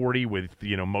 240 with,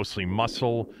 mostly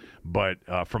muscle. But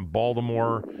from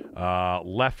Baltimore,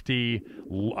 lefty,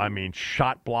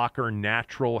 shot blocker,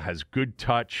 natural, has good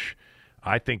touch.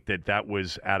 I think that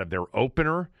was out of their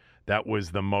opener. That was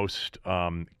the most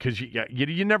because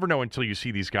you never know until you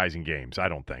see these guys in games, I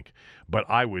don't think. But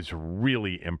I was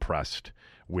really impressed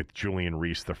with Julian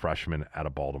Reese, the freshman out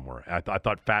of Baltimore. I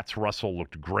thought Fats Russell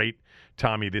looked great.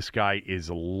 Tommy, this guy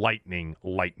is lightning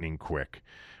quick.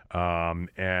 So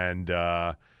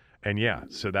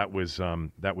that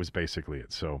was basically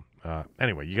it. So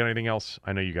anyway, you got anything else?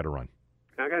 I know you got to run.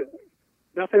 I got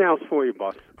nothing else for you,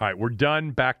 boss. All right, we're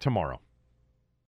done. Back tomorrow.